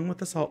Mole, along with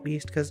the Salt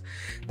Beast, because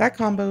that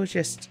combo is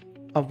just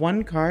a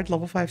 1 card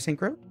level 5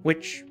 synchro,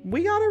 which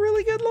we got a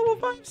really good level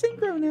 5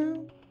 synchro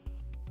now.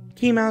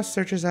 Key Mouse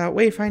searches out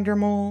Wayfinder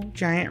Mole.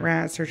 Giant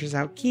Rat searches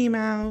out Key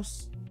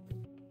Mouse.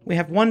 We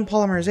have 1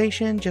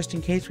 polymerization, just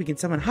in case we can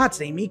summon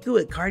Hatsune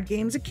Miku at Card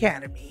Games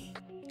Academy.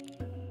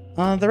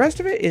 The rest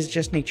of it is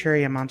just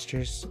Naturia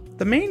monsters.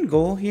 The main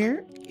goal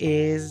here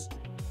is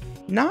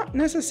not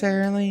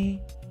necessarily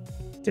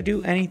to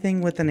do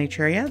anything with the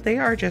Naturia. They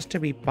are just to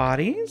be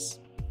bodies.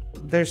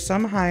 There's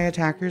some high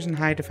attackers and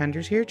high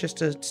defenders here just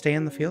to stay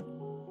in the field.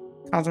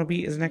 Cosmo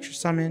Beat is an extra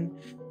summon.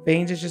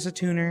 Veins is just a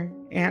tuner.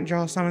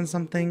 Antjaw summons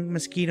something.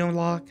 Mosquito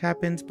Lock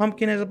happens.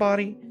 Pumpkin is a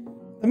body.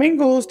 The main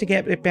goal is to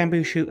get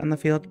Bamboo Shoot on the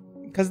field,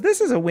 because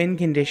this is a win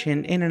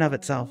condition in and of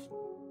itself.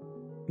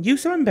 You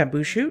summon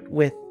Bamboo Shoot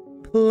with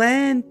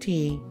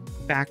plenty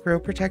back row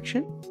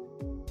protection.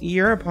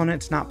 Your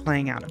opponent's not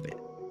playing out of it.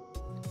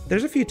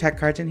 There's a few tech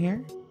cards in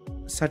here,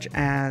 such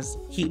as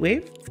Heat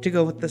Wave to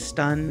go with the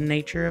stun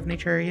nature of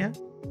Naturia.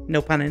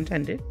 No pun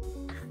intended.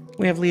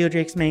 We have Leo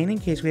Drake's Mane in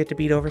case we have to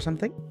beat over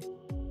something.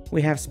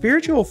 We have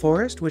Spiritual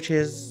Forest, which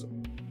is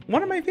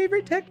one of my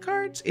favorite tech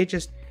cards.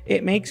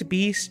 It makes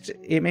Beast,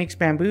 it makes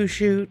Bamboo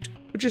Shoot,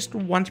 just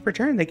once per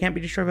turn. They can't be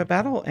destroyed by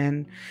battle,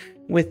 and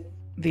with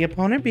the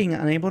opponent being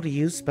unable to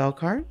use spell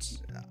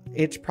cards,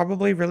 it's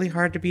probably really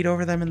hard to beat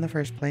over them in the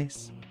first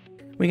place.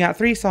 We got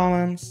 3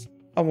 Solemns,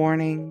 a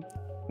warning.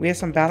 We have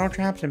some battle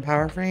traps and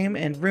power frame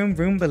and vroom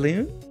vroom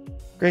balloon.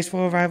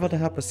 Graceful arrival to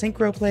help with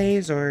synchro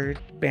plays or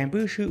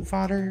bamboo shoot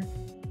fodder.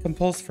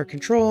 Compulse for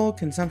control,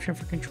 consumption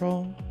for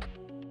control.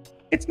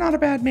 It's not a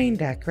bad main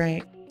deck,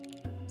 right?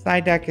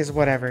 Side deck is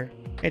whatever.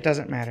 It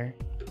doesn't matter.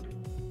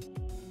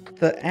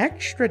 The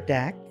extra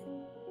deck,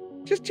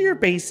 just your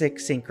basic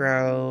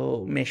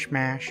synchro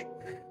mishmash.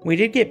 We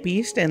did get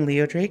Beast and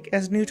Leodrake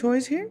as new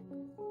toys here,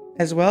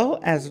 as well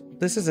as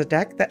this is a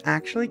deck that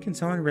actually can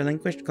summon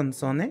Relinquished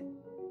Consone.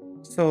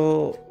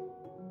 So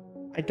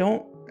I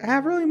don't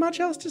have really much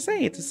else to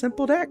say. It's a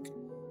simple deck.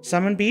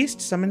 Summon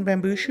Beast, summon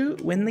Bamboo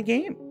Shoot, win the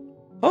game.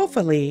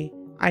 Hopefully,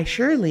 I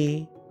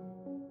surely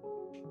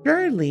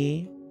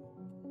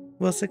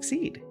will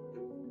succeed.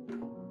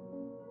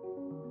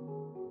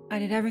 I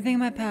did everything in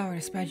my power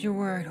to spread your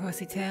word,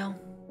 horsey tail.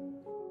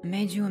 I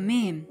made you a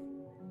meme.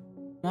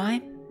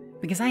 Why?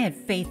 Because I had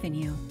faith in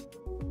you.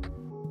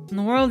 In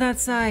the world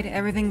outside,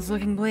 everything's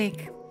looking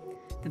bleak.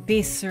 The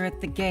beasts are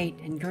at the gate,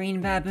 and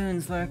green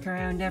baboons lurk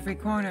around every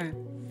corner.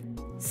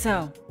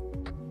 So,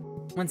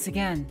 once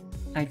again,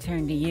 I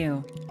turn to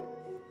you.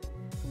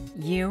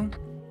 You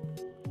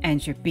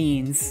and your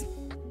beans.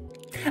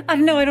 I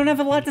don't know, I don't have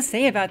a lot to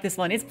say about this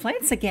one. It's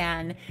plants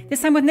again.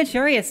 This time with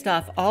Naturia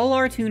stuff. All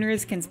our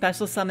tuners can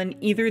special summon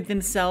either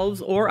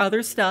themselves or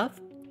other stuff.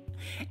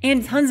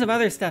 And tons of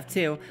other stuff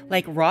too,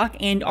 like rock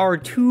and our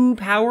 2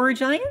 power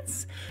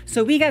giants.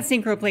 So we got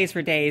synchro plays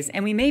for days,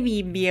 and we maybe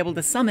even be able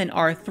to summon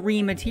our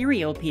 3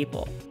 material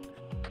people.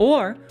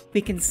 Or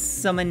we can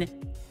summon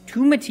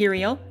 2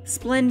 material,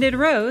 Splendid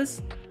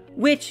Rose,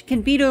 which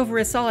can beat over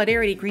a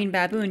Solidarity Green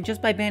Baboon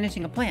just by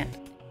banishing a plant.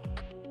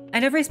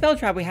 And every spell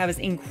trap we have is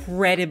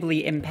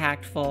incredibly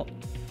impactful,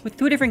 with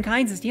 2 different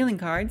kinds of stealing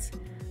cards,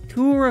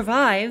 2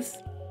 revives,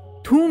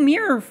 2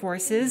 mirror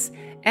forces,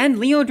 and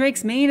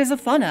Leodrake's main as a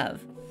fun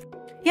of.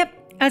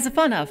 Yep, as a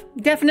fun of.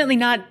 Definitely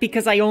not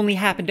because I only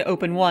happen to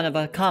open 1 of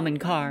a common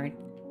card.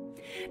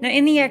 Now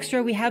in the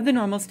extra we have the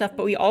normal stuff,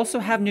 but we also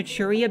have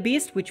Naturia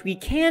Beast, which we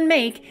can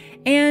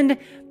make, and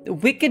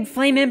Wicked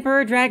Flame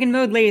Emperor Dragon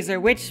Mode Laser,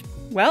 which,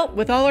 well,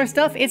 with all our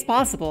stuff, it's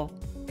possible.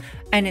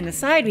 And in the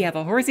side, we have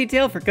a horsey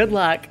tail for good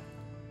luck.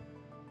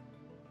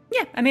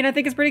 Yeah, I mean, I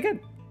think it's pretty good.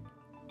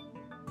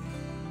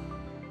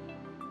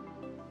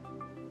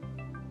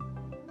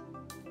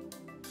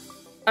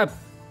 I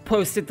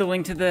posted the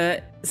link to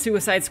the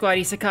Suicide Squad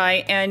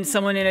Isekai, and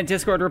someone in a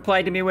Discord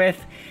replied to me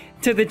with,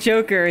 "To the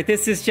Joker,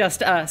 this is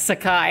just a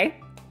Sakai."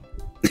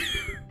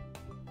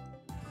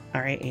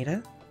 All right,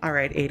 Ada. All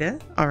right, Ada.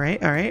 All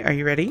right. Are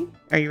you ready?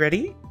 Are you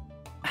ready?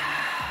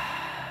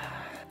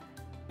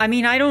 I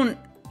mean, I don't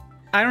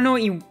know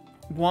what you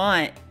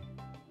want.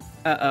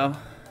 Uh-oh.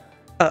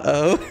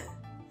 Uh-oh.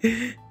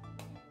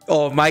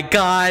 Oh my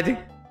god.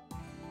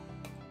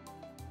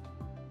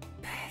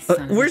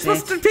 We're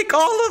supposed to pick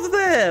all of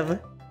them.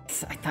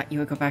 I thought you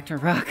would go back to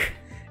Rock.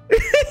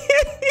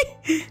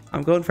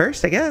 I'm going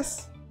first, I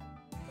guess.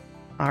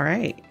 All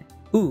right.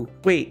 Ooh,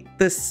 wait.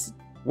 This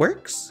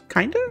works?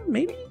 Kinda?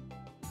 Maybe?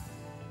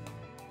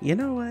 You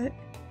know what?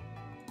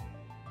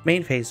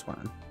 Main phase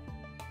 1.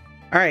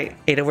 All right,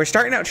 Ada, we're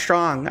starting out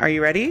strong. Are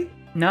you ready?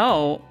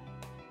 No.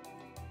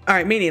 All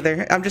right, me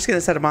neither. I'm just going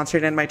to set a monster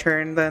to end my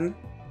turn then.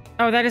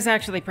 Oh, that is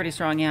actually pretty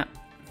strong, yeah.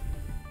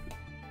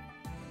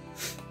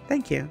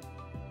 Thank you.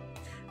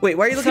 Wait,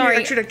 why are you looking at your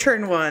extra to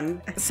turn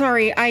 1?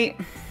 Sorry, I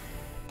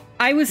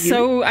was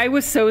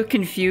so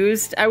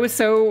confused.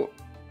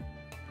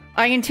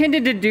 I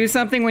intended to do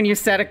something when you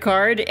set a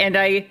card, and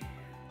I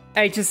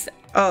just...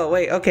 Oh,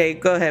 wait, okay,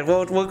 go ahead.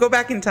 We'll go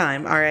back in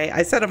time. All right,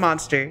 I set a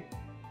monster.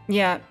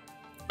 Yeah,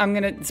 I'm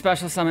gonna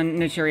special summon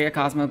Naturia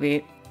Cosmo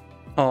Beat.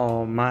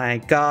 Oh my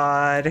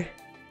god.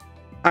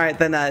 All right,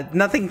 then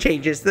nothing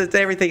changes.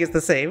 Everything is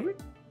the same.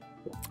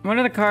 One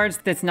of the cards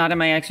that's not in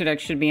my extra deck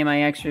should be in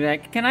my extra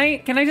deck. Can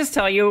I just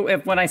tell you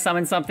if when I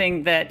summon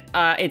something that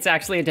it's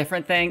actually a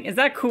different thing? Is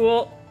that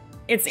cool?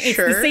 It's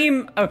sure. The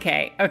same.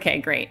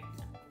 Okay, great.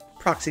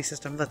 Proxy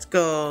system, let's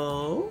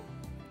go.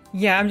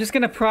 Yeah, I'm just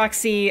gonna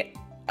proxy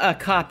a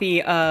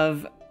copy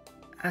of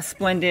a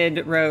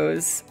Splendid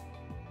Rose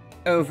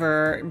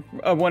over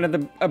one of the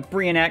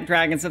Brionac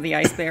Dragons of the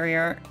Ice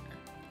Barrier.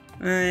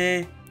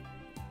 I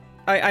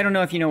don't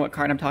know if you know what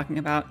card I'm talking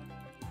about.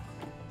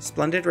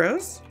 Splendid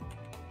Rose?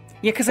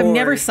 Yeah, because I've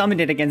never summoned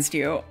it against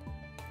you.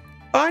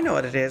 Oh, I know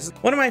what it is.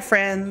 One of my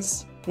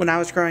friends, when I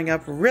was growing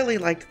up, really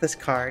liked this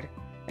card.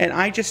 And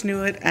I just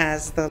knew it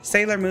as the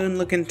Sailor Moon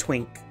looking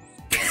twink.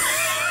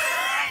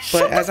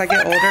 But as I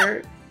get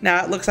older,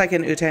 now it looks like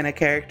an Utena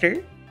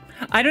character.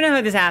 I don't know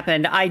how this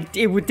happened.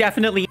 It would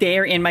definitely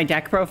there in my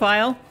deck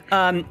profile.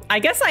 I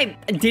guess I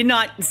did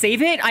not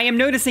save it. I am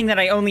noticing that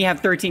I only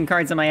have 13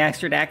 cards in my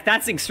extra deck.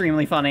 That's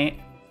extremely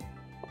funny.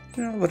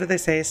 You know, what do they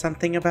say?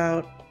 Something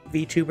about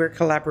VTuber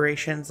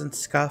collaborations and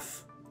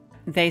scuff?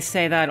 They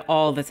say that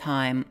all the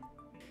time.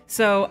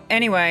 So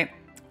anyway,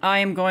 I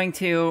am going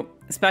to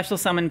special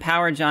summon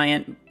Power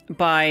Giant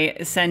by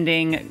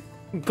sending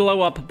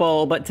Glow Up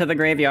Bulb to the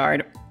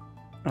graveyard.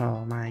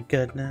 Oh my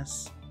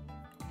goodness.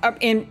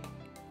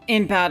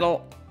 In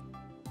battle,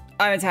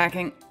 I'm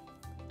attacking.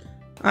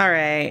 All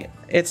right.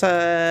 It's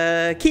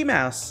a key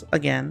mouse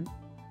again.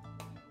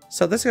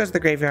 So this goes to the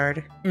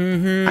graveyard.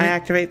 Mm-hmm. I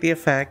activate the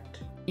effect.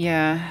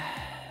 Yeah.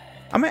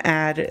 I'm going to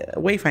add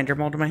Wayfinder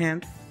mold to my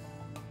hand.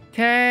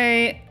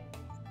 Okay.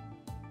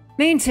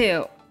 Main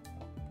 2.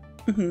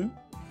 Mm-hmm.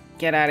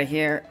 Get out of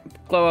here.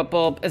 Glow up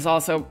bulb is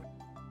also...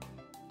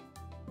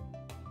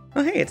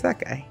 Oh, hey, it's that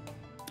guy.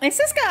 It's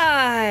this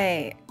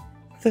guy!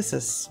 This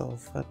is so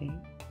funny.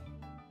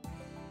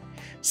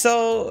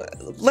 So,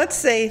 let's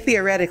say,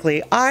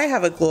 theoretically, I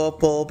have a glow up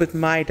bulb in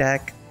my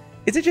deck.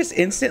 Is it just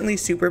instantly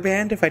super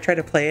banned if I try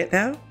to play it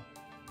now?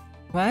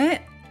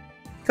 What?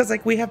 Because,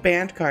 like, we have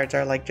banned cards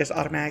are, like, just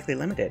automatically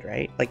limited,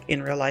 right? Like,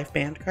 in real life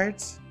banned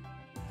cards.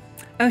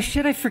 Oh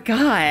shit, I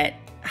forgot.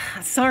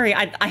 Sorry,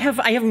 I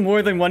have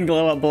more than one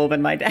glow up bulb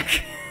in my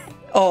deck.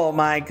 Oh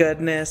my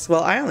goodness.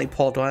 Well, I only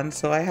pulled one,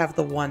 so I have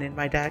the one in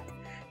my deck.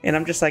 And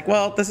I'm just like,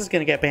 well, this is going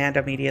to get banned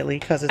immediately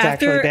because it's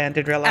actually banned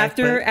in real life.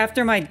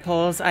 After my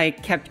pulls, I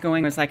kept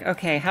going. I was like,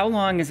 okay, how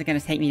long is it going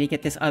to take me to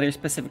get this other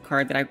specific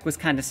card that I was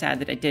kind of sad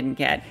that I didn't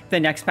get?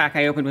 The next pack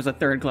I opened was a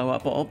third glow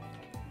up bulb.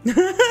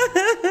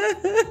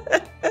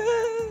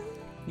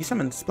 You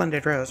summoned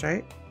Splendid Rose,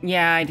 right?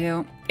 Yeah, I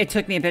do. It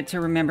took me a bit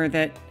to remember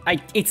that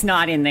it's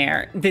not in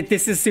there. That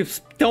this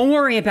is... Don't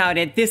worry about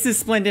it. This is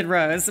Splendid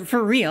Rose.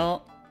 For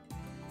real.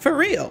 For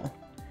real.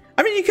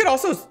 I mean, you could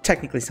also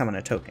technically summon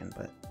a token,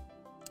 but...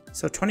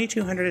 So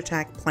 2200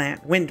 attack,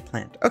 plant, wind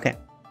plant. Okay.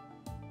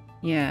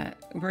 Yeah,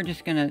 we're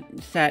just gonna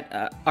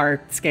set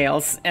our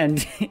scales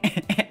and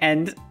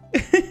end.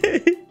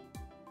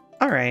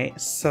 All right,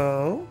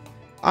 so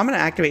I'm gonna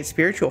activate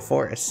Spiritual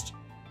Forest,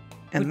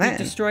 and Would then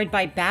be destroyed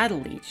by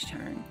battle each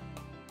turn.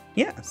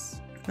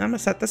 Yes, I'm gonna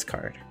set this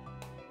card.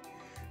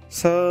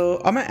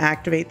 So I'm gonna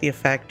activate the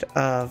effect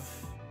of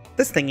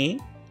this thingy,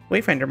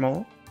 Wayfinder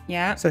Mole.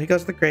 Yeah. So he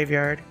goes to the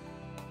graveyard.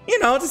 You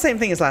know, it's the same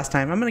thing as last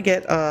time. I'm gonna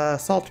get a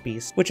Salt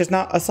Beast, which is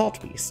not a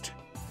Salt Beast.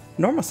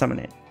 Normal summon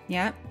it.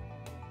 Yeah.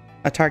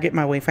 I target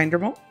my Wayfinder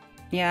Mole.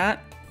 Yeah.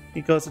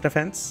 He goes to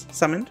defense,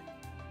 summoned.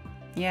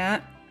 Yeah.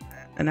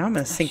 And now I'm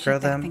gonna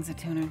synchro them. That thing's a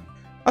tuner.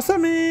 I'll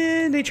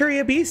summon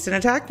Naturia Beast in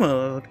attack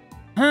mode.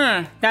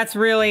 Huh. That's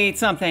really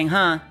something,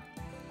 huh?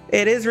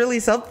 It is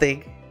really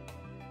something.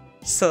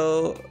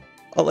 So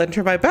I'll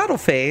enter my battle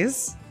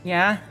phase.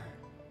 Yeah.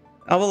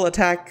 I will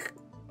attack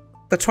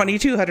the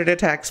 2200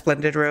 attack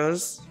Splendid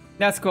Rose.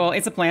 That's cool.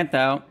 It's a plant,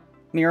 though.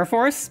 Mirror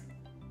Force?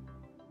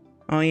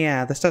 Oh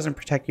yeah, this doesn't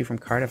protect you from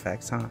card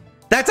effects, huh?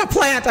 That's a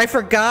plant! I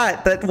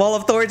forgot that Wall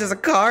of Thorns is a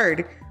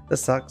card!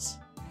 This sucks.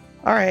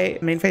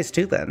 Alright, main phase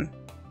 2 then.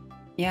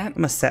 Yeah. I'm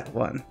gonna set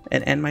one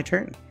and end my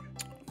turn.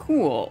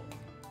 Cool.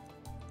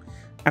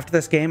 After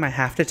this game, I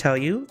have to tell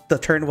you, the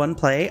turn 1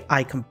 play,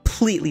 I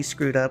completely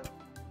screwed up.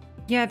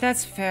 Yeah,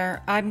 that's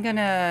fair. I'm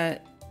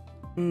gonna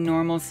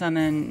normal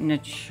summon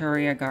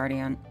Naturia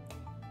Guardian.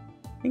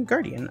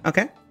 Guardian,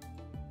 okay.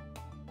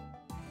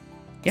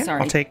 Yeah,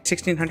 Sorry. I'll take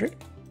 1600.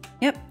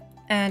 Yep.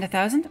 And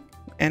 1,000.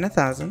 And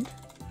 1000.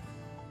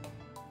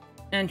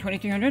 And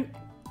 2,300.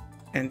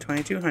 And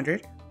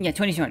 2200. Yeah,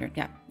 2,200.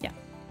 Yeah, yeah.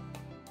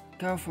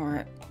 Go for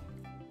it.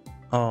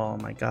 Oh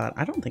my god,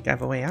 I don't think I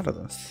have a way out of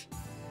this.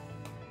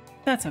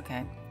 That's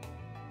okay.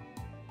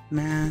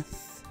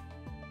 Math.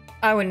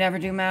 I would never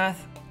do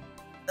math.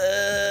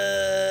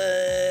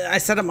 I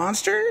set a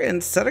monster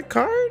and set a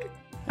card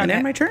and Okay.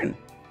 end my turn.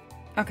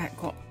 Okay,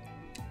 cool.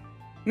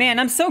 Man,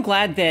 I'm so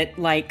glad that,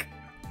 like,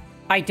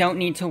 I don't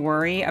need to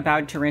worry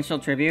about Torrential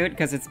Tribute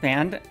because it's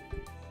banned.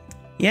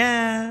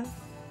 Yeah.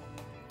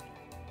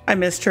 I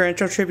miss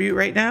Torrential Tribute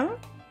right now.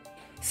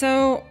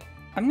 So,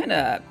 I'm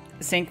gonna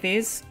sync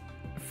these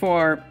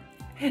for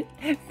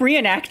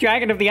reenact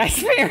Dragon of the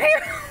Ice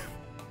Barrier.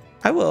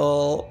 I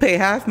will pay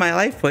half my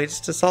life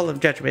points to Solemn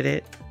Judgment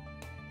it.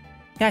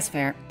 That's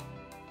fair.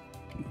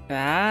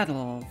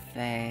 Battle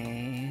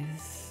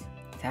phase.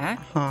 Attack?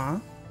 Huh.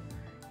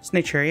 It's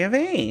Naturia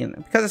Vein.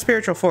 Because of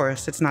Spiritual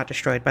Forest, it's not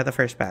destroyed by the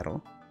first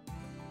battle.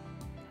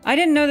 I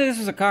didn't know that this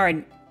was a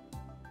card.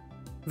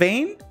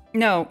 Vein?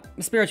 No,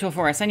 Spiritual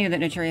Forest. I knew that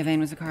Naturia Vein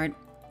was a card.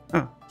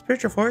 Oh,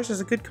 Spiritual Forest is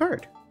a good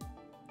card.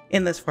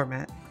 In this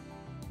format.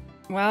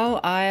 Well,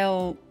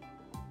 I'll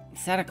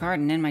set a card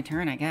and end my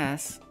turn, I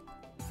guess.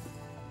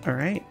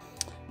 Alright.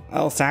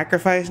 I'll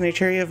sacrifice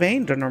Naturia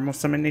Vein to normal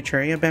summon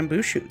Naturia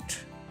Bamboo Shoot.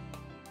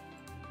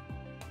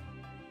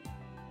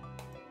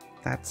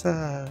 That's,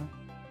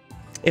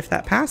 if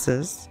that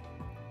passes,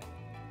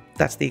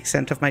 that's the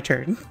extent of my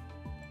turn.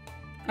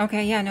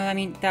 Okay, yeah, no, I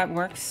mean, that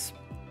works.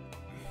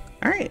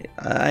 Alright,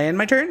 I end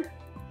my turn.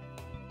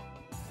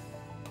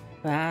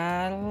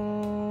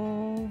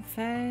 Battle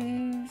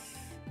phase.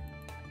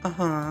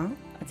 Uh-huh.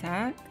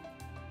 Attack.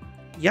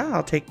 Yeah,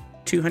 I'll take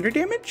 200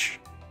 damage.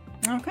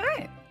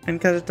 Okay. And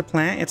because it's a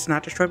plant, it's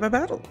not destroyed by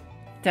battle.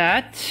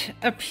 That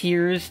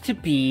appears to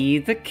be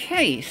the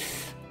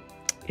case.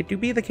 It do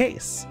be the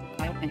case.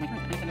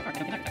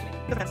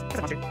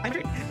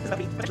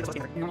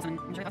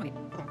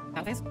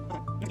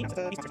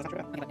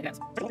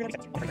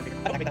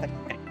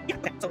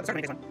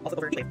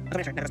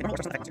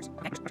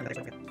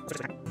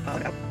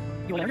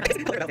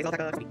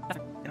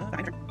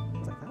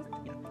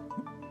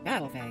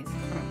 Battle phase.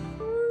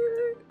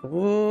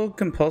 Oh,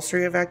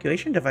 compulsory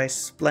evacuation device.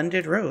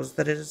 Splendid rose.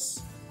 That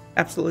is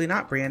absolutely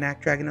not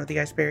Briannac, Dragon of the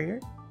Ice Barrier.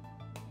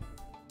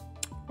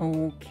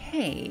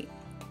 Okay.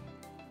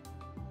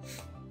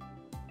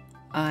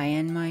 I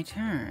end my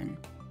turn.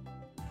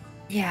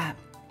 Yeah.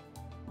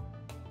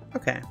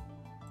 Okay.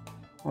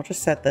 I'll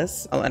just set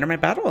this. I'll enter my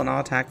battle and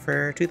I'll attack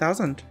for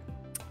 2,000.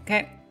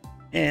 Okay.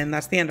 And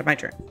that's the end of my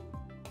turn.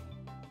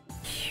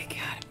 You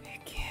gotta be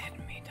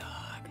kidding me,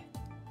 dog.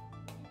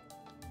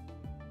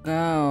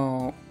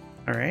 Go.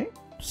 Alright.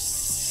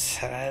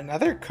 Set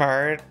another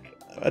card.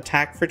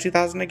 Attack for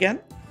 2,000 again.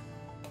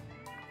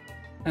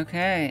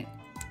 Okay.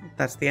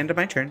 That's the end of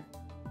my turn.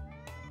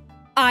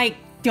 I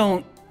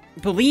don't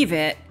believe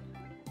it.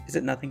 Is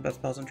it nothing but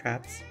spells and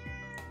traps?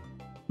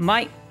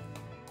 My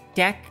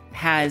deck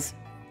has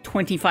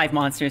 25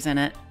 monsters in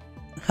it.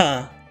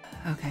 Huh.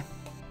 Okay.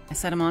 I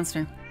set a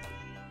monster.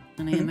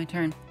 And I end my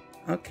turn.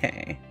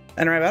 Okay.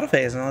 Enter my battle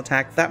phase and I'll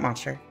attack that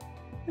monster.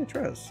 It's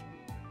Rose.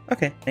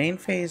 Okay. Main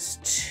phase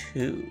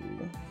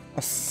 2.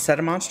 I'll set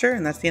a monster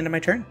and that's the end of my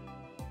turn.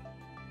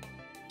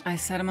 I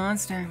set a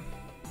monster.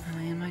 And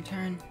I end my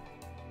turn.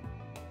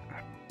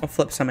 I'll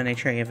flip summon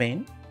Naturia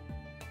Vein.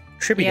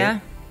 Tribute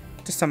it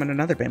to summon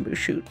another bamboo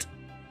shoot.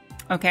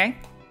 Okay.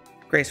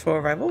 Graceful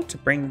Revival to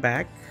bring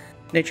back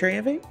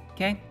Naturia Vein.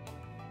 Okay.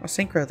 I'll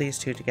synchro these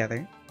two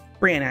together.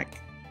 Briannac.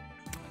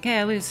 Okay,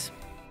 I lose.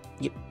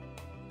 Yep.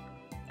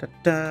 Da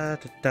da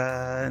da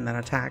da, and then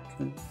attack.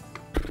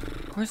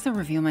 Where's the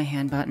reveal my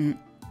hand button?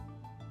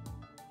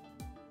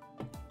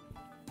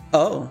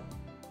 Oh.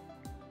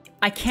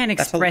 I can't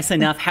express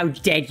enough how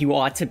dead you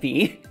ought to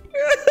be.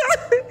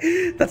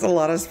 That's a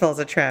lot of spells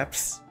and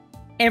traps.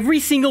 Every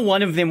single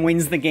one of them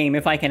wins the game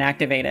if I can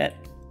activate it.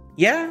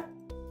 Yeah.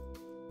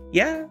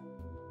 Yeah.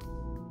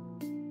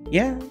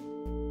 Yeah.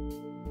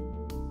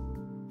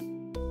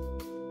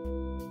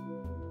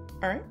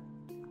 Alright.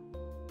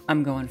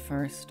 I'm going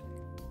first.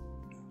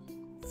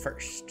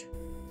 First.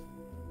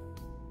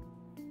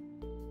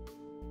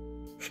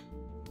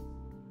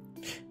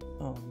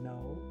 Oh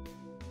no.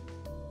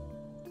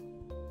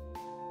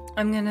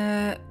 I'm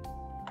gonna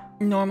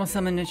normal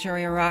summon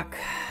Naturia Rock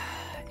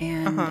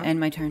and end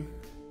my turn.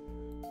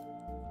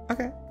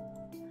 Okay.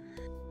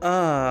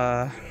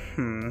 I'm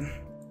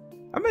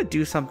gonna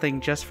do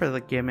something just for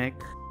the gimmick.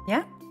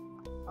 Yeah?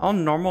 I'll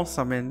normal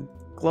summon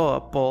Glow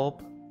Up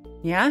Bulb.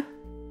 Yeah?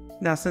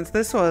 Now, since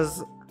this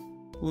was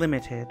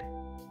limited,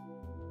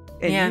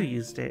 and Yeah. you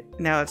used it,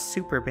 now it's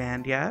super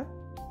banned, yeah?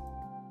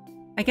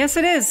 I guess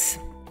it is.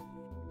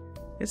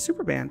 It's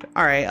super banned.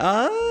 Alright,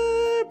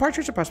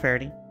 Partridge of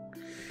Prosperity.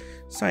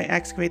 So I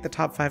excavate the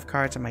top 5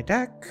 cards in my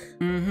deck.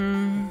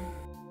 Mm-hmm.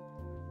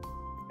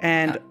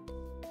 And...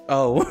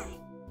 Oh.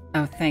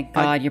 Oh, thank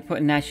God you're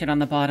putting that shit on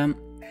the bottom.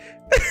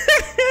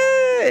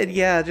 And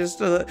yeah, just...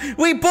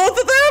 wait, both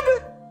of them?!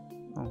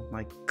 Oh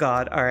my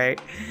god,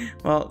 alright.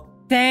 Well,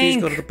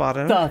 these go to the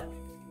bottom.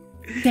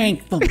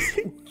 Thank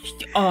the...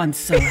 Oh, I'm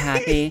so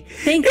happy.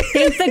 Thank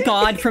the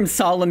God from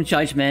Solemn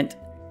Judgment.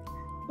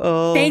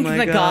 Oh Thank my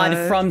the god.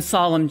 God from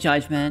Solemn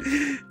Judgment.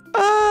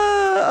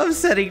 I'm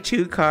setting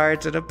 2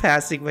 cards and I'm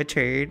passing my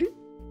turn.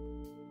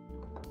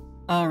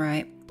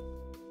 Alright.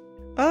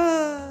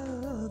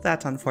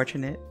 That's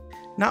unfortunate.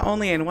 Not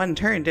only in one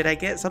turn did I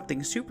get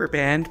something super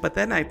banned, but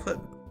then I put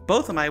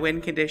both of my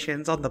win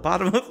conditions on the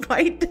bottom of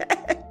my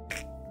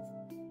deck.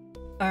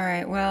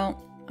 Alright,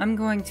 well, I'm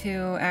going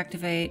to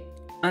activate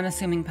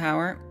Unassuming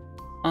Power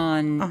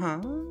on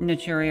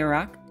Naturia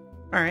Rock.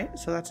 Alright,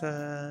 so that's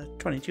a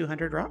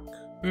 2200 rock.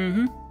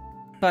 Mm-hmm.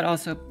 But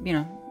also, you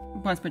know,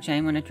 once per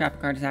chain, when a trap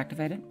card is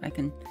activated, I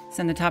can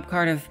send the top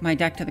card of my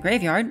deck to the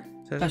graveyard.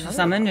 So Special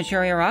summon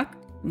Naturia Rock.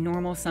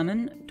 Normal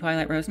summon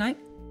Twilight Rose Knight.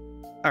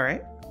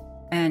 Alright.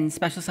 And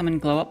special summon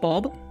Glow Up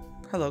Bulb.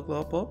 Hello,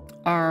 Glow Up Bulb.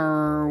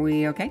 Are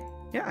we okay?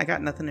 Yeah, I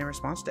got nothing in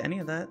response to any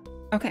of that.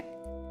 Okay.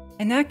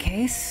 In that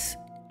case,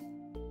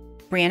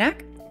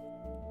 Briannac?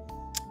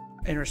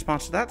 In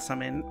response to that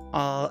summon,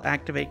 I'll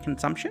activate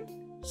Consumption.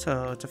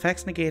 So its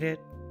effects negated,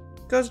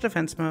 goes to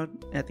defense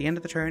mode. At the end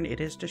of the turn, it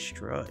is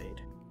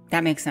destroyed.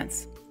 That makes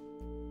sense.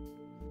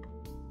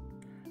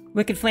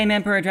 Wicked Flame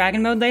Emperor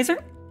Dragon Mode Laser?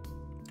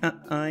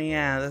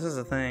 Yeah, this is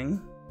a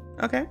thing.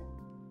 Okay.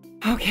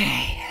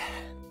 Okay.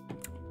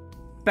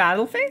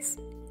 Battle phase?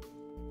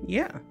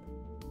 Yeah.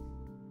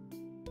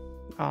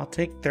 I'll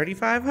take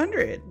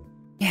 3,500.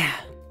 Yeah.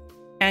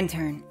 End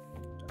turn.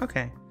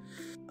 Okay.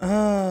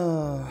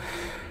 Oh.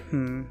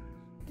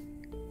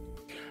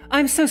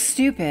 I'm so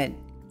stupid.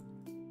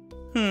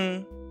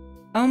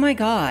 Oh my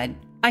god.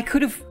 I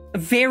could have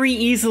very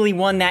easily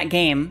won that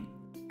game.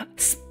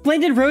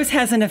 Splendid Rose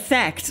has an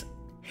effect.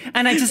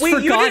 And I just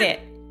forgot it.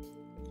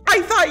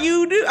 I thought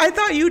you knew. I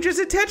thought you just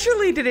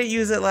intentionally didn't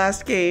use it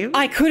last game.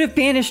 I could have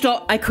banished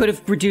all. I could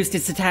have reduced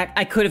its attack.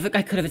 I could have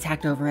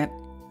attacked over it.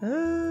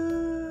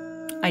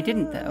 I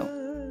didn't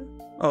though.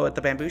 Oh, at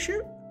the bamboo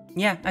shoot?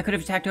 Yeah, I could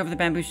have attacked over the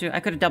bamboo shoot. I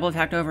could have double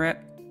attacked over it.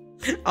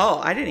 Oh,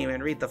 I didn't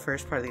even read the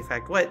first part of the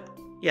effect. What?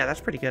 Yeah, that's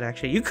pretty good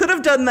actually. You could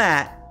have done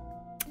that.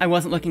 I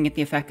wasn't looking at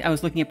the effect. I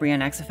was looking at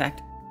Brienne X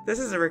effect. This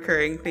is a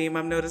recurring theme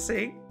I'm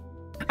noticing.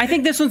 I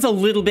think this one's a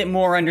little bit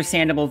more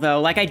understandable,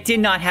 though. Like, I did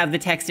not have the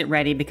text it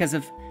ready because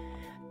of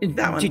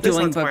This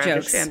one's more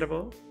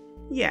understandable.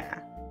 Yeah.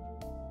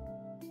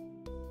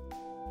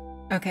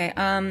 Okay,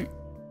 I'm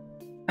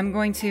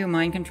going to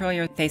mind control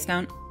your face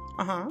down.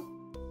 Uh-huh.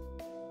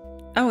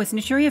 Oh, it's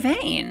Naturia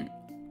Vane.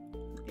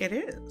 It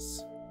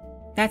is.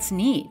 That's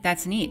neat.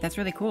 That's neat. That's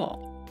really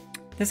cool.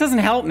 This doesn't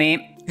help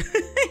me.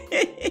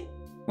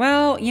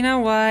 Well, you know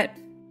what?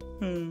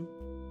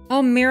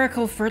 I'll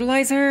Miracle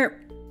Fertilizer.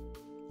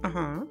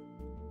 Uh-huh.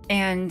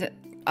 And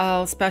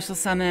I'll special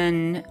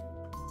summon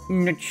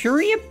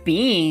Naturia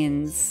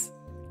Beans.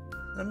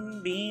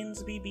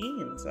 Beans be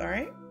beans,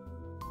 alright?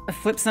 A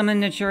flip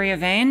summon Naturia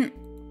Vane.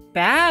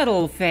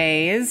 Battle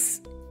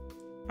phase.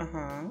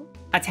 Uh-huh.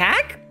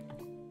 Attack?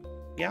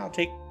 Yeah, I'll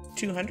take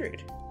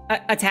 200.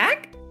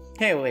 Attack?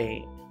 Hey,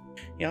 wait.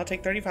 Yeah, I'll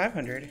take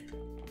 3,500.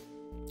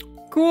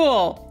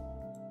 Cool.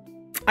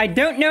 I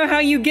don't know how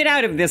you get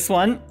out of this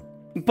one,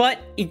 but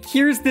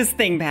here's this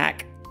thing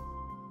back.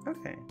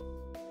 Okay.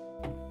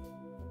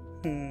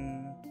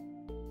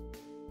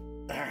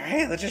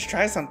 Alright, let's just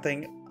try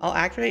something. I'll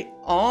activate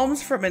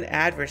alms from an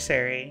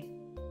adversary.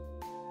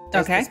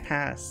 Does Okay. this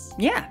pass?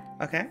 Yeah.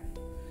 Okay.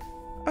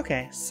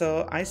 Okay,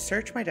 so I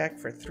search my deck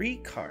for 3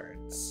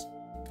 cards.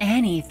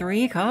 Any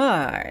 3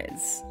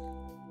 cards.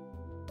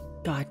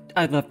 God,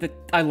 I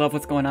love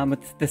what's going on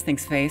with this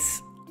thing's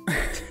face.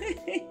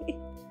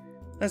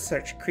 Let's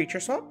search creature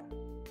swap,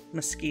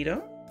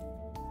 mosquito.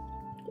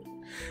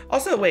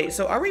 Also, wait,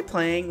 so are we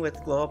playing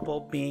with glow up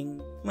bulb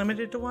being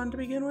limited to 1 to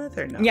begin with,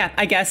 or no? Yeah,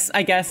 I guess.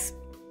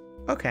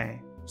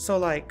 Okay, so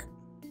like...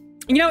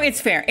 You know,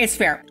 it's fair. It's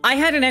fair. I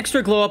had an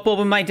extra glow up bulb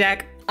in my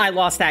deck. I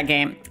lost that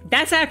game.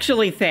 That's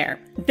actually fair.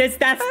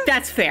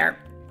 That's fair.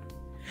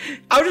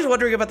 I was just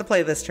wondering about the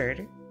play this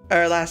turn,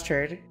 or last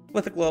turn,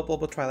 with the glow up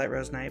bulb with Twilight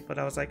Rose Knight, but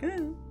I was like,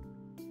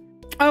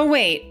 Oh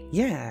wait.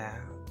 Yeah.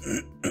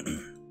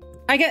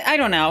 I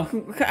don't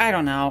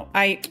know.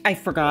 I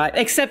forgot.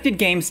 Accepted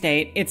game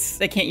state.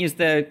 I can't use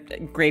the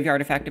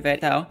graveyard effect of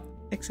it though.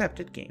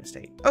 Accepted game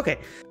state. Okay.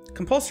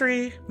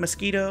 Compulsory,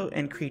 mosquito,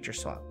 and creature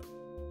swap.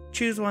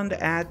 Choose one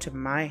to add to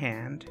my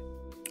hand.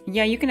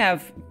 Yeah, you can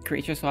have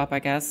creature swap, I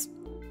guess.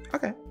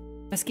 Okay.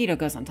 Mosquito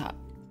goes on top.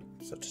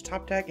 So to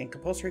top deck and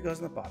compulsory goes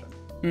on the bottom.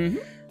 Mm-hmm.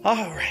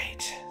 All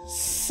right.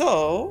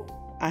 So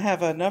I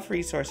have enough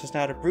resources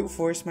now to brute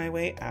force my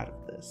way out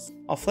of this.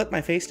 I'll flip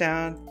my face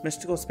down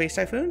Mystical Space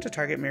Typhoon to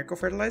target Miracle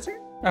Fertilizer.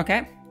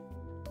 Okay.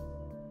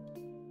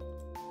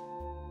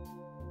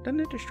 Doesn't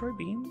it destroy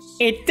beans?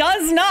 It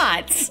does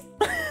not!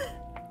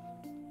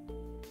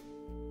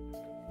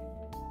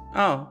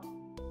 Oh.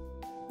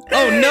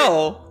 Oh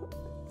no!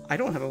 I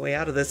don't have a way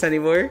out of this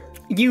anymore.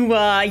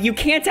 You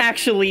can't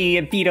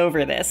actually beat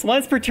over this.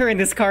 Once per turn,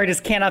 this card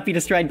cannot be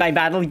destroyed by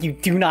battle. You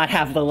do not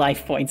have the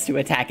life points to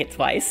attack it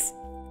twice.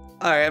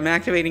 Alright, I'm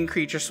activating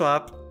creature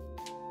swap.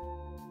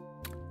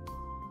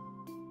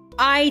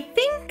 I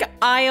think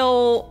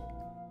I'll...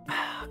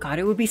 God,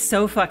 it would be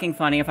so fucking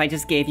funny if I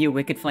just gave you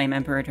Wicked Flame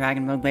Emperor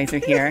Dragon Mode Laser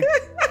here.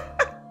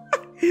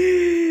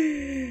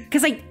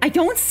 Because I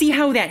don't see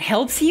how that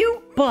helps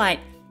you, but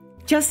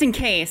just in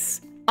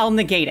case, I'll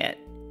negate it.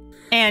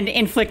 And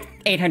inflict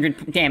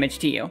 800 damage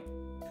to you.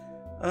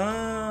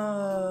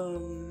 I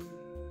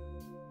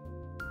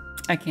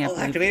can't I'll believe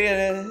activate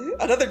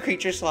another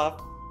creature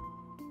swap.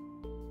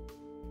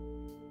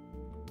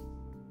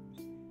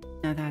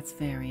 Now that's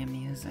very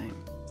amusing.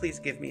 Please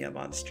give me a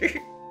monster.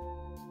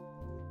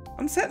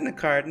 I'm setting a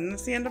card and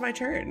it's the end of my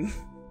turn.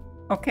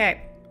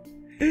 Okay.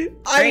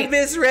 I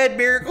misread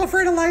Miracle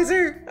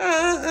Fertilizer.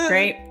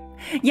 Great.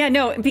 Yeah,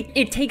 no,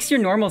 it takes your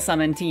normal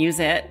summon to use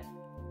it.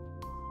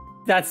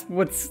 That's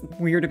what's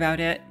weird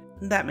about it.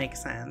 That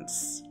makes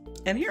sense.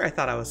 And here I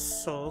thought I was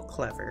so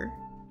clever.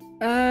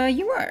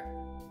 You were.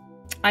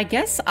 I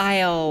guess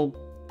I'll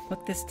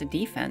put this to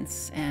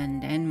defense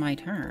and end my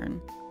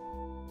turn.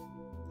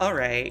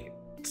 Alright,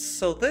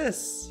 so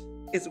this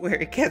is where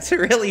it gets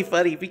really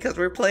funny because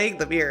we're playing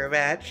the mirror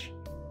match.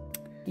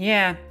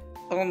 Yeah.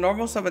 I'll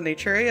normal summon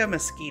Naturia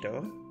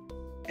Mosquito,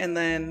 and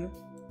then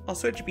I'll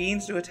switch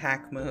Beans to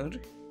attack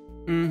mode.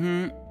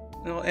 Mm-hmm.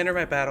 And I'll enter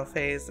my battle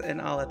phase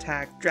and I'll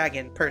attack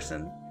Dragon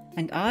Person.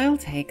 And I'll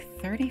take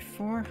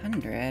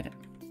 3,400.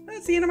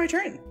 That's the end of my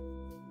turn.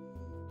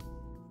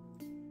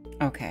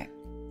 Okay.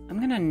 I'm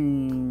gonna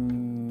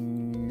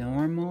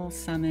normal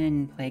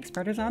summon Plague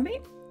Spreader Zombie.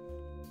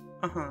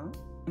 Uh-huh.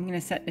 I'm gonna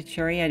set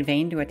Naturia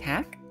Vane to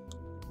attack.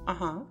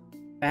 Uh-huh.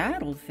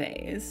 Battle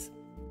phase.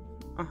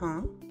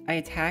 Uh-huh. I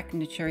attack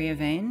Naturia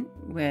Vane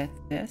with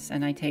this,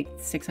 and I take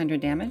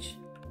 600 damage.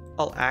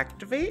 I'll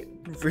activate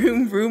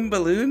Vroom Vroom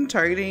Balloon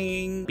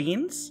targeting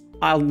Beans.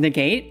 I'll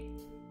negate.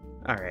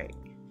 Alright.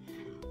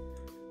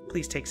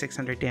 Please take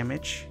 600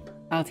 damage.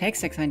 I'll take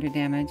 600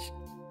 damage.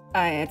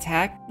 I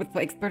attack with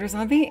Plague Spreader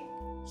Zombie.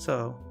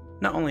 So,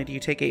 not only do you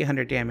take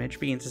 800 damage,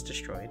 Beans is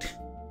destroyed.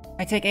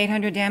 I take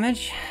 800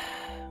 damage.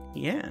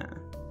 Yeah.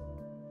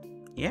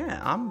 Yeah,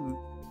 I'm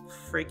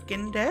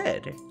freaking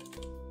dead.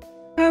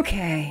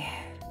 Okay.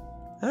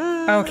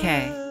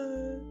 Okay.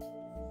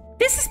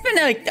 This has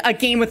been a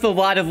game with a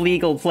lot of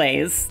legal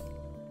plays.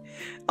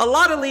 A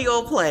lot of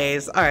legal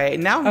plays. All right,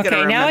 now I'm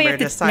gonna remember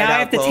to side out. Now I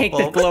have to take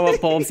the glow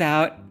up bulbs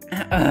out.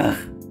 Ugh.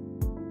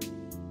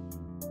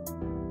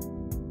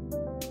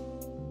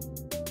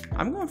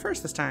 I'm going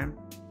first this time.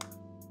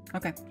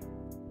 Okay.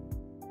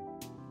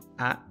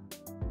 All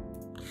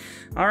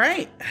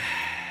right.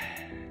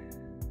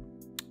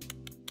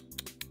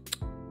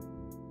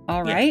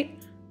 All right.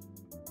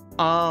 Yeah.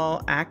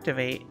 I'll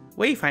activate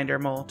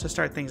Wayfinder Mole to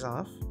start things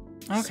off.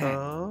 Okay.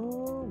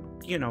 So,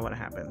 you know what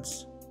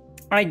happens.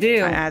 I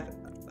do. I add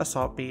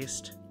Assault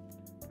Beast.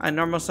 I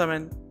normal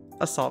summon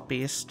Assault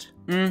Beast.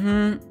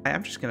 Mm-hmm.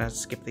 I'm just gonna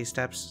skip these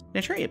steps.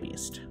 Naturia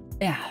Beast.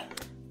 Yeah.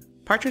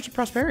 Partridge of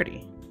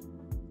Prosperity.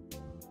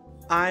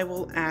 I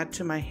will add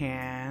to my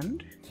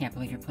hand. Can't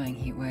believe you're playing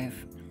Heatwave.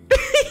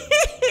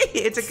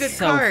 It's a good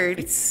card.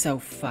 It's so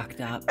fucked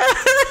up.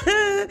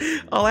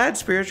 I'll add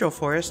Spiritual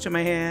Forest to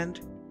my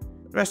hand.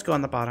 The rest go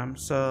on the bottom.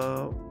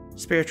 So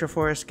Spiritual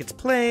Forest gets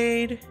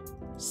played.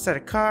 Set a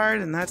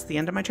card, and that's the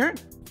end of my turn.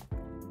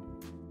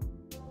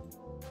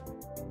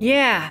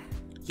 Yeah.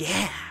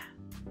 Yeah.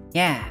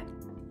 Yeah.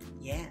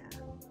 Yeah.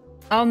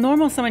 I'll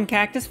normal summon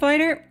Cactus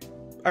Fighter.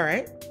 All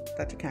right.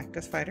 That's a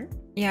Cactus Fighter.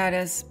 Yeah, it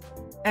is.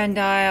 And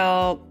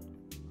I'll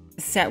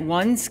set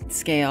 1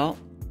 scale.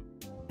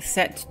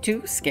 Set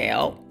 2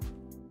 scale.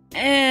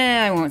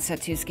 I won't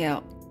set 2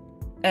 scale.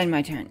 End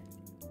my turn.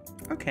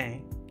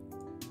 Okay.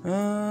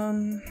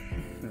 Yeah,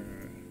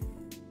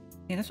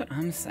 that's what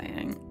I'm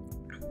saying.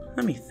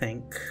 Let me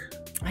think.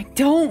 I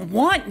don't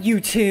want you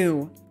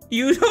to.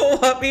 You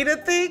don't want me to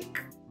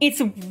think?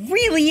 It's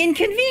really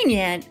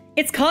inconvenient.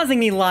 It's causing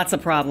me lots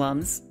of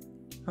problems.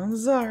 I'm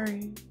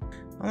sorry.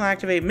 I'll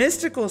activate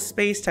Mystical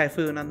Space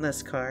Typhoon on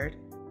this card.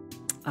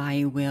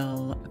 I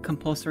will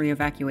compulsory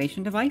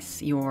evacuation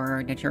device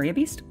your Naturia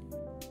Beast.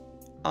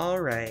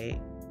 Alright.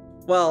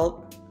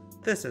 Well,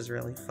 this is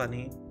really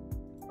funny.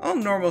 I'll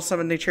normal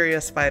summon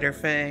Naturia Spider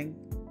Fang.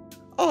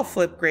 I'll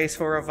flip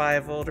Graceful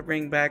Revival to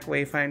bring back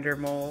Wayfinder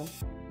Mole.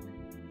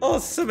 I'll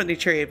summon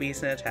Naturia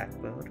Beast in attack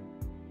mode.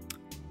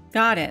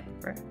 Got it.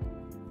 Right.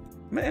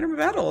 I'm gonna enter my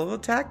battle. I'll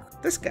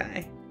attack this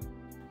guy.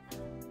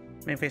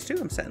 Main phase 2,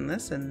 I'm setting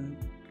this and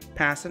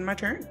passing my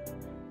turn.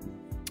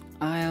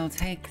 I'll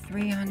take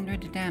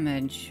 300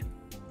 damage.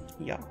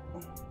 Yeah.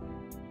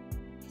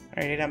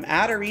 Alright, I'm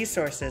out of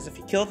resources. If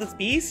you kill this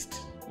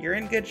beast, you're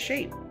in good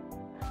shape.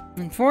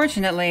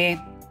 Unfortunately,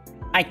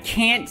 I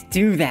can't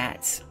do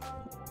that.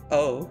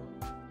 Oh.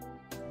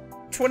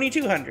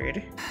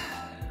 2,200.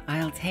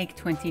 I'll take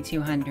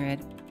 2,200.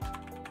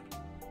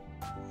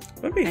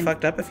 Wouldn't be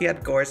fucked up if you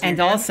had Gores in And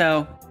your hand.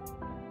 also,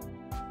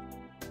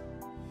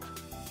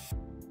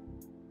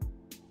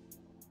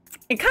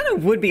 it kind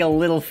of would be a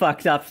little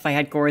fucked up if I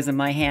had Gores in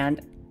my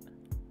hand.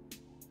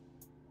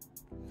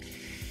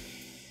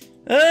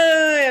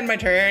 And my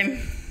turn.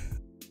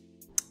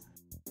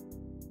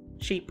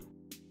 Sheep.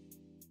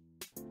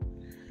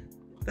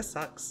 This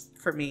sucks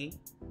for me.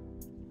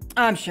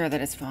 I'm sure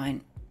that it's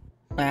fine.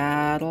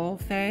 Battle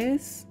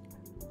phase.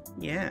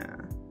 Yeah.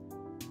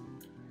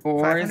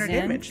 500 500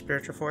 damage.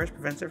 Spiritual Force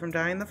prevents it from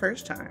dying the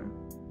first time.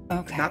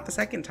 Okay. Not the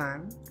second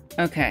time.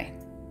 Okay.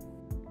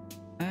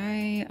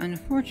 I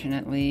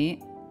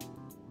unfortunately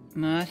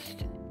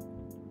must.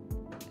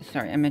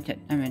 Sorry, I meant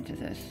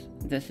this.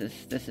 This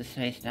is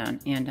face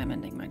down, and I'm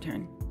ending my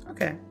turn.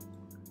 Okay.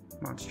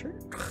 Monster.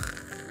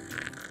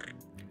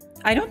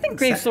 I don't think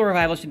Grave Soul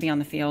Revival should be on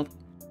the field.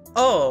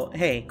 Oh,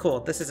 hey, cool.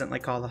 This isn't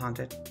like Call of the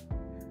Haunted.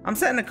 I'm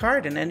setting a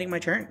card and ending my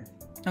turn.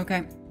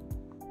 Okay.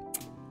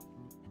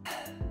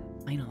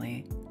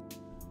 Finally.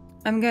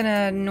 I'm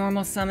gonna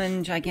normal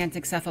summon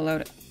Gigantic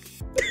Cephalotus.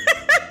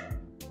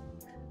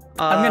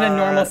 I'm gonna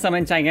normal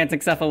summon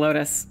Gigantic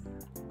Cephalotus.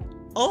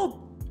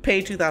 I'll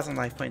pay 2,000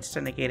 life points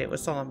to negate it with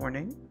Solemn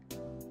Warning.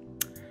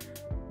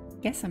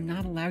 Guess I'm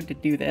not allowed to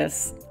do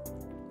this.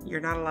 You're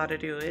not allowed to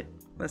do it.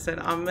 Listen,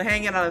 I'm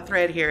hanging on a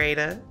thread here,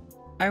 Ada.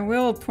 I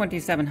will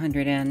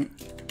 2,700 in.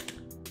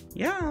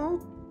 Yeah,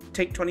 I'll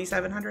take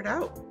 2,700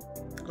 out.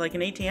 Like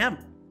an ATM.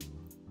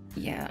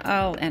 Yeah,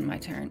 I'll end my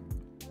turn.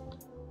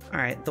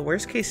 Alright, the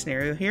worst case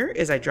scenario here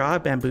is I draw a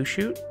bamboo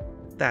shoot.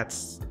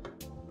 That's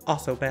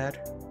also bad.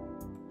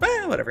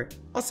 Well, whatever.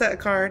 I'll set a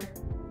card.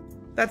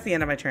 That's the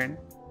end of my turn.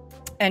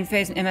 End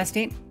phase and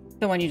MSD?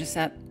 The one you just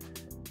set.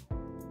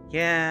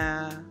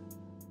 Yeah,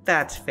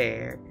 that's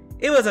fair.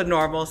 It was a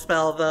normal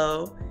spell,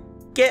 though.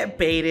 Get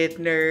baited,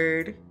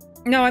 nerd.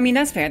 No, I mean,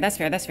 that's fair. That's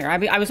fair. That's fair. I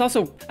was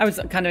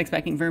kind of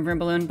expecting Vroom Vroom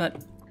Balloon,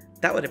 but...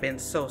 That would have been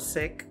so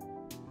sick.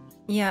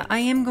 Yeah, I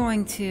am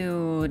going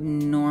to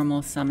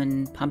normal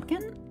summon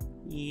Pumpkin.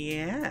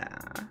 Yeah.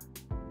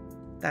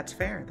 That's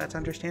fair. That's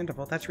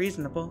understandable. That's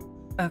reasonable.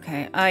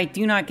 Okay, I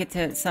do not get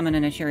to summon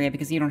an Asheria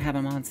because you don't have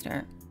a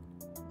monster.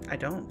 I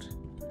don't.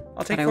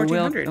 I'll take but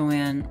 1,400. I will go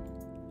in.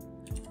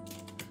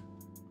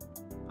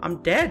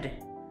 I'm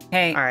dead.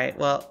 Hey. All right,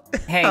 well.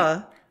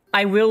 Hey,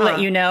 I will let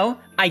you know,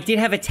 I did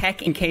have a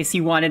tech in case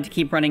you wanted to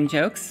keep running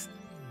jokes.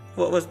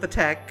 What was the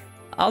tech?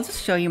 I'll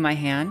just show you my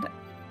hand.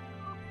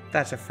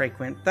 That's a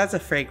fragrant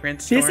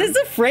storm. This is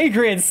a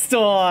fragrance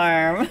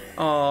storm.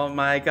 Oh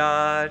my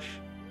gosh.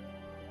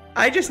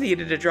 I just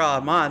needed to draw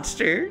a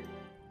monster.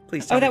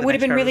 Please tell me that the would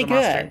have next been card really was a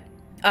monster. good.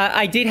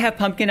 I did have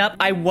Pumpkin up.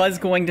 I was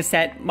going to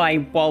set my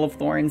Wall of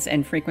Thorns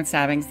and Frequent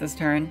Stabbings this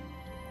turn.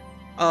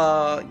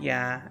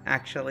 Yeah,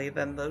 actually,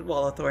 then the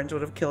Wall of Thorns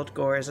would have killed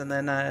Gores, and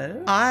then,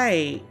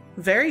 I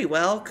very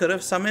well could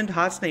have summoned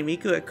Hatsune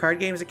Miku at Card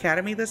Games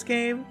Academy this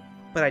game,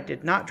 but I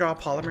did not draw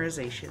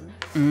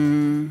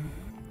Polymerization.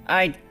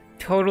 I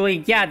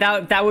totally, yeah,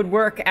 that would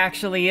work,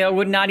 actually. It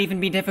would not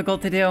even be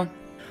difficult to do.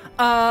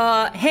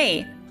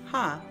 Hey.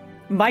 Huh.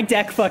 My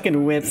deck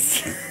fucking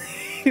whips.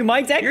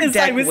 My deck Your this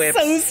deck time was whips.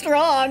 so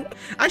strong.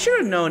 I should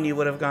have known you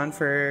would have gone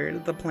for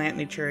the plant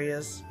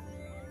Naturias.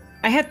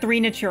 I had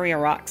 3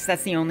 Naturia rocks.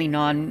 That's the only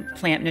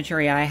non-plant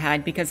Naturia I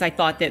had because I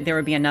thought that there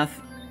would be enough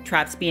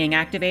traps being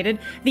activated.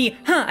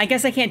 I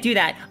guess I can't do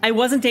that. I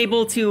wasn't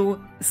able to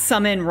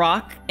summon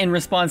rock in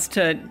response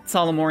to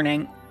Solemn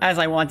Warning as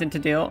I wanted to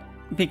do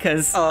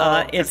because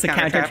it's a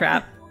counter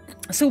trap.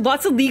 So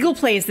lots of legal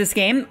plays this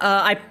game.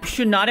 I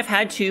should not have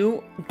had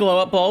 2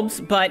 glow-up bulbs,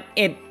 but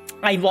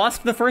I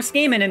lost the first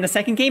game, and in the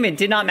second game, it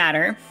did not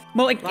matter.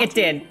 Well, it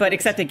did, but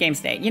except at game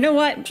state. You know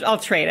what? I'll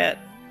trade it.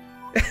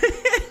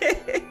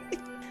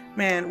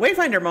 Man,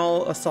 Wayfinder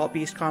Mole Assault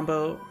Beast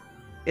combo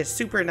is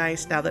super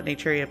nice now that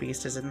Naturia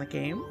Beast is in the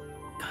game.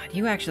 God,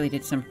 you actually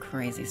did some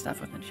crazy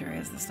stuff with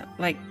Naturias this time.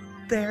 Like,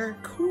 they're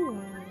cool.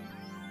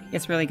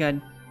 It's really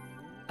good.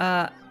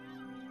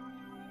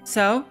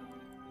 So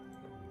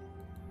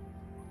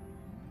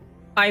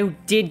I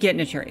did get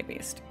Naturia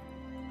Beast.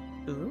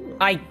 Ooh.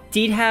 I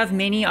did have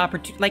many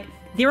opportunities. Like,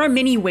 there are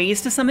many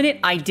ways to summon it.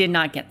 I did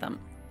not get them.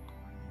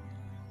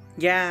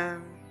 Yeah.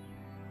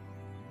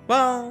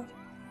 Well,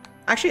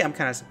 actually, I'm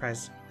kind of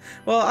surprised.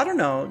 Well, I don't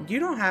know. You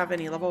don't have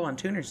any level 1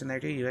 tuners in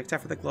there, do you?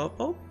 Except for the glow up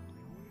bulb?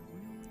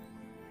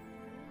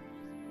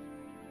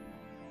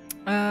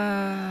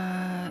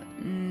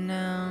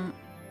 No.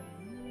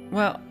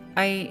 Well,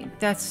 I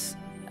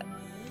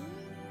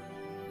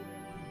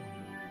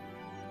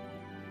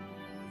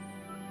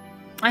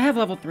have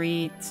level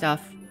 3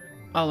 stuff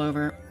all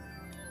over.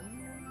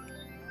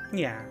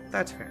 Yeah,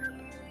 that's fair.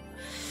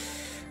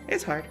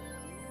 It's hard.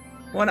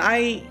 When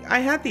I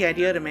had the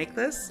idea to make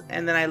this,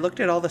 and then I looked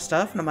at all the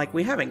stuff, and I'm like,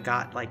 we haven't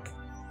got, like,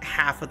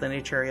 half of the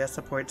Naturia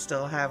support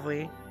still, have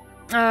we?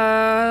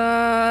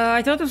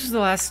 I thought this was the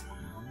last...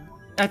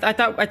 I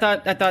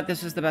thought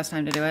this was the best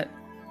time to do it.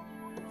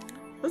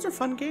 Those are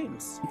fun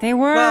games. They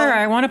were. Well,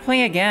 I want to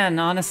play again,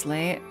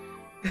 honestly.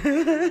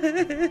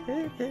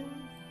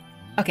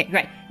 Okay,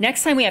 right.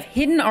 Next time we have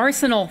Hidden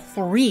Arsenal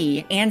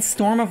 3 and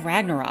Storm of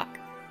Ragnarok.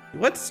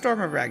 What's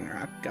Storm of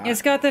Ragnarok got?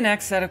 It's got the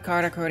next set of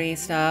Katakuri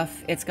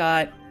stuff. It's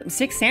got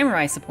 6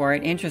 Samurai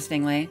support,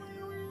 interestingly.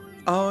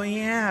 Oh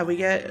yeah, we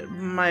get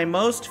my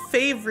most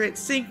favorite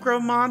synchro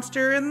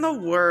monster in the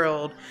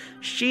world.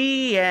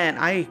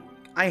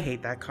 I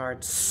hate that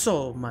card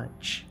so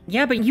much.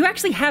 Yeah, but you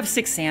actually have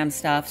 6 Sam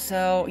stuff,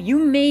 so you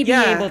may be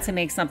able to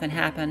make something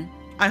happen.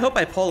 I hope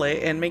I pull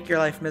it and make your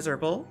life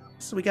miserable.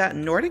 So we got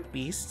Nordic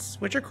Beasts,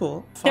 which are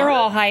cool. They're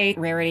all high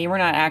rarity. We're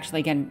not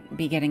actually going to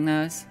be getting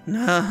those.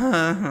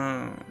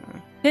 No.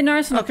 Hidden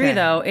Arsenal 3,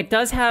 though, it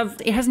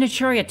has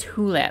Naturia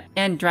Tulip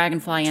and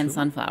Dragonfly and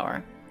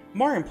Sunflower.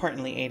 More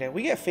importantly, Ada,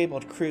 we get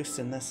Fabled Cruse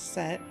in this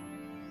set.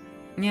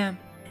 Yeah,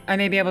 I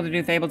may be able to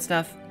do Fabled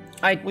stuff.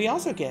 We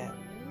also get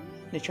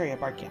Naturia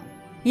Barkion.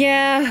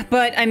 Yeah,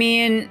 but I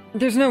mean,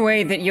 there's no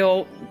way that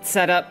you'll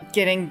set up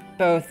getting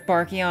both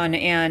Barkion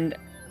and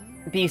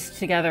Beast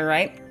together,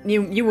 right?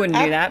 You wouldn't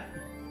do that.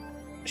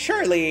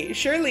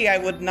 Surely I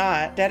would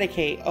not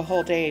dedicate a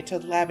whole day to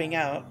labbing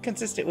out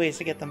consistent ways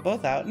to get them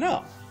both out.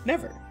 No,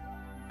 never.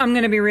 I'm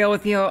gonna be real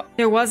with you.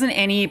 There wasn't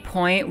any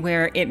point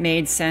where it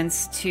made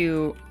sense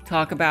to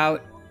talk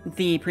about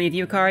the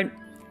preview card.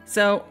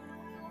 So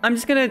I'm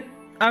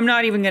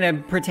not even gonna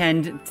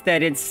pretend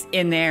that it's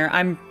in there.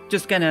 I'm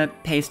just gonna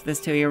paste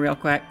this to you real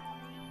quick.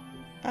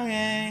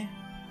 Okay.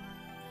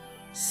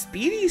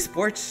 Speedy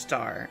Sports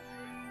Star.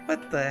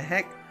 What the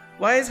heck?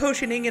 Why is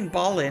Hoshiningen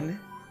ballin'?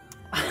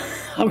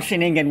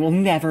 Hoshiningen will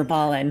never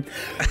ballin'.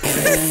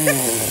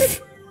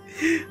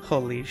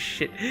 Holy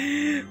shit.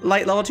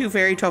 Light level 2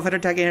 fairy, 1200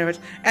 attack damage.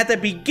 At the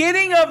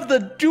beginning of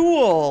the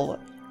duel,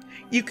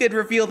 you could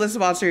reveal this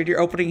monster in your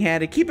opening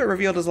hand and keep it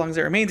revealed as long as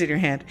it remains in your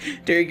hand.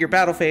 During your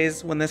battle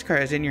phase, when this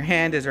card is in your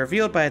hand, is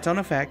revealed by its own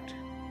effect.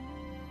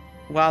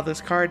 While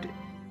this card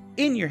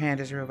in your hand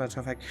is revealed by its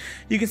own effect,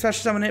 you can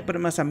special summon it, but it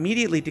must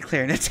immediately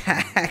declare an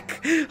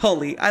attack.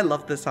 Holy, I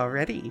love this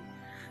already.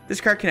 This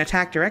card can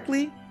attack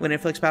directly. When it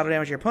inflicts battle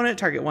damage to your opponent,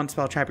 target one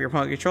spell trap your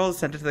opponent controls,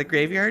 send it to the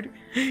graveyard.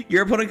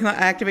 Your opponent cannot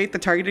activate the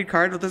targeted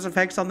card with this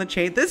effects on the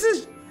chain. This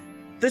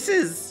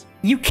is...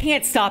 You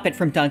can't stop it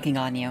from dunking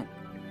on you.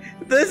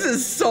 This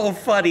is so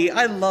funny.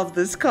 I love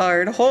this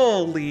card.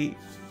 Holy...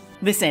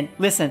 Listen.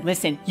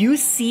 You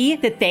see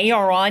that they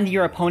are on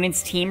your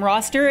opponent's team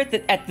roster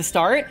at the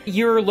start.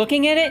 You're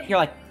looking at it. You're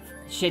like,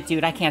 shit,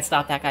 dude, I can't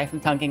stop that guy from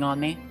dunking on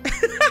me.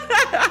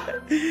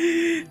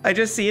 I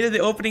just see it in the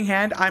opening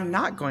hand. I'm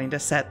not going to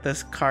set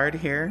this card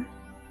here.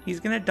 He's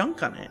gonna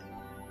dunk on it.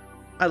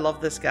 I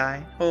love this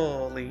guy.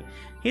 Holy,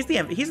 he's the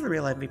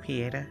real MVP,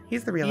 Ada.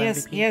 He's the real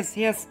MVP.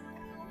 Yes.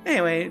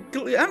 Anyway,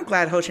 I'm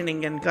glad Ho Chi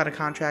Ningen got a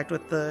contract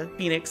with the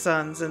Phoenix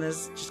Suns and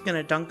is just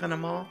gonna dunk on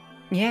them all.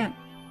 Yeah.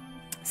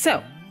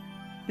 So,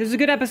 this is a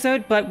good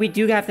episode, but we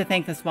do have to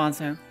thank the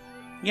sponsor.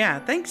 Yeah,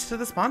 thanks to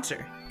the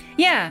sponsor.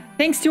 Yeah,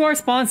 thanks to our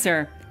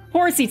sponsor,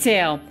 Horsey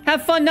Tail.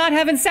 Have fun not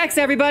having sex,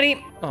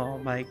 everybody. Oh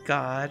my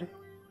god.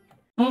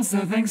 Also,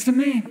 thanks to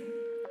me.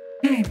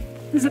 Hey,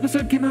 this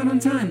episode came out on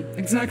time,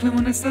 exactly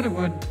when I said it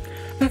would.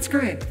 That's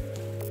great.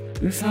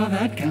 Who saw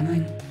that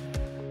coming?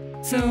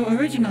 So,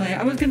 originally,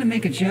 I was gonna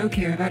make a joke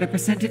here about a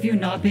percent of you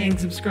not being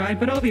subscribed,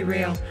 but I'll be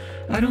real.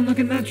 I don't look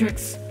at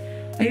metrics.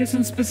 I use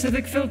some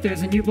specific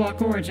filters in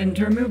uBlock Origin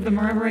to remove them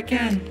wherever I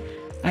can.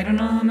 I don't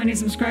know how many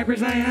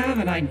subscribers I have,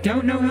 and I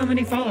don't know how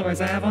many followers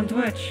I have on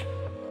Twitch.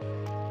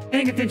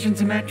 Paying attention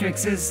to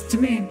metrics is, to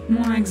me,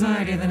 more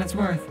anxiety than it's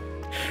worth.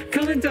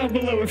 Comment down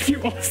below if you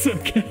also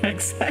get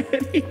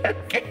anxiety.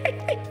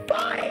 Okay,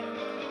 bye!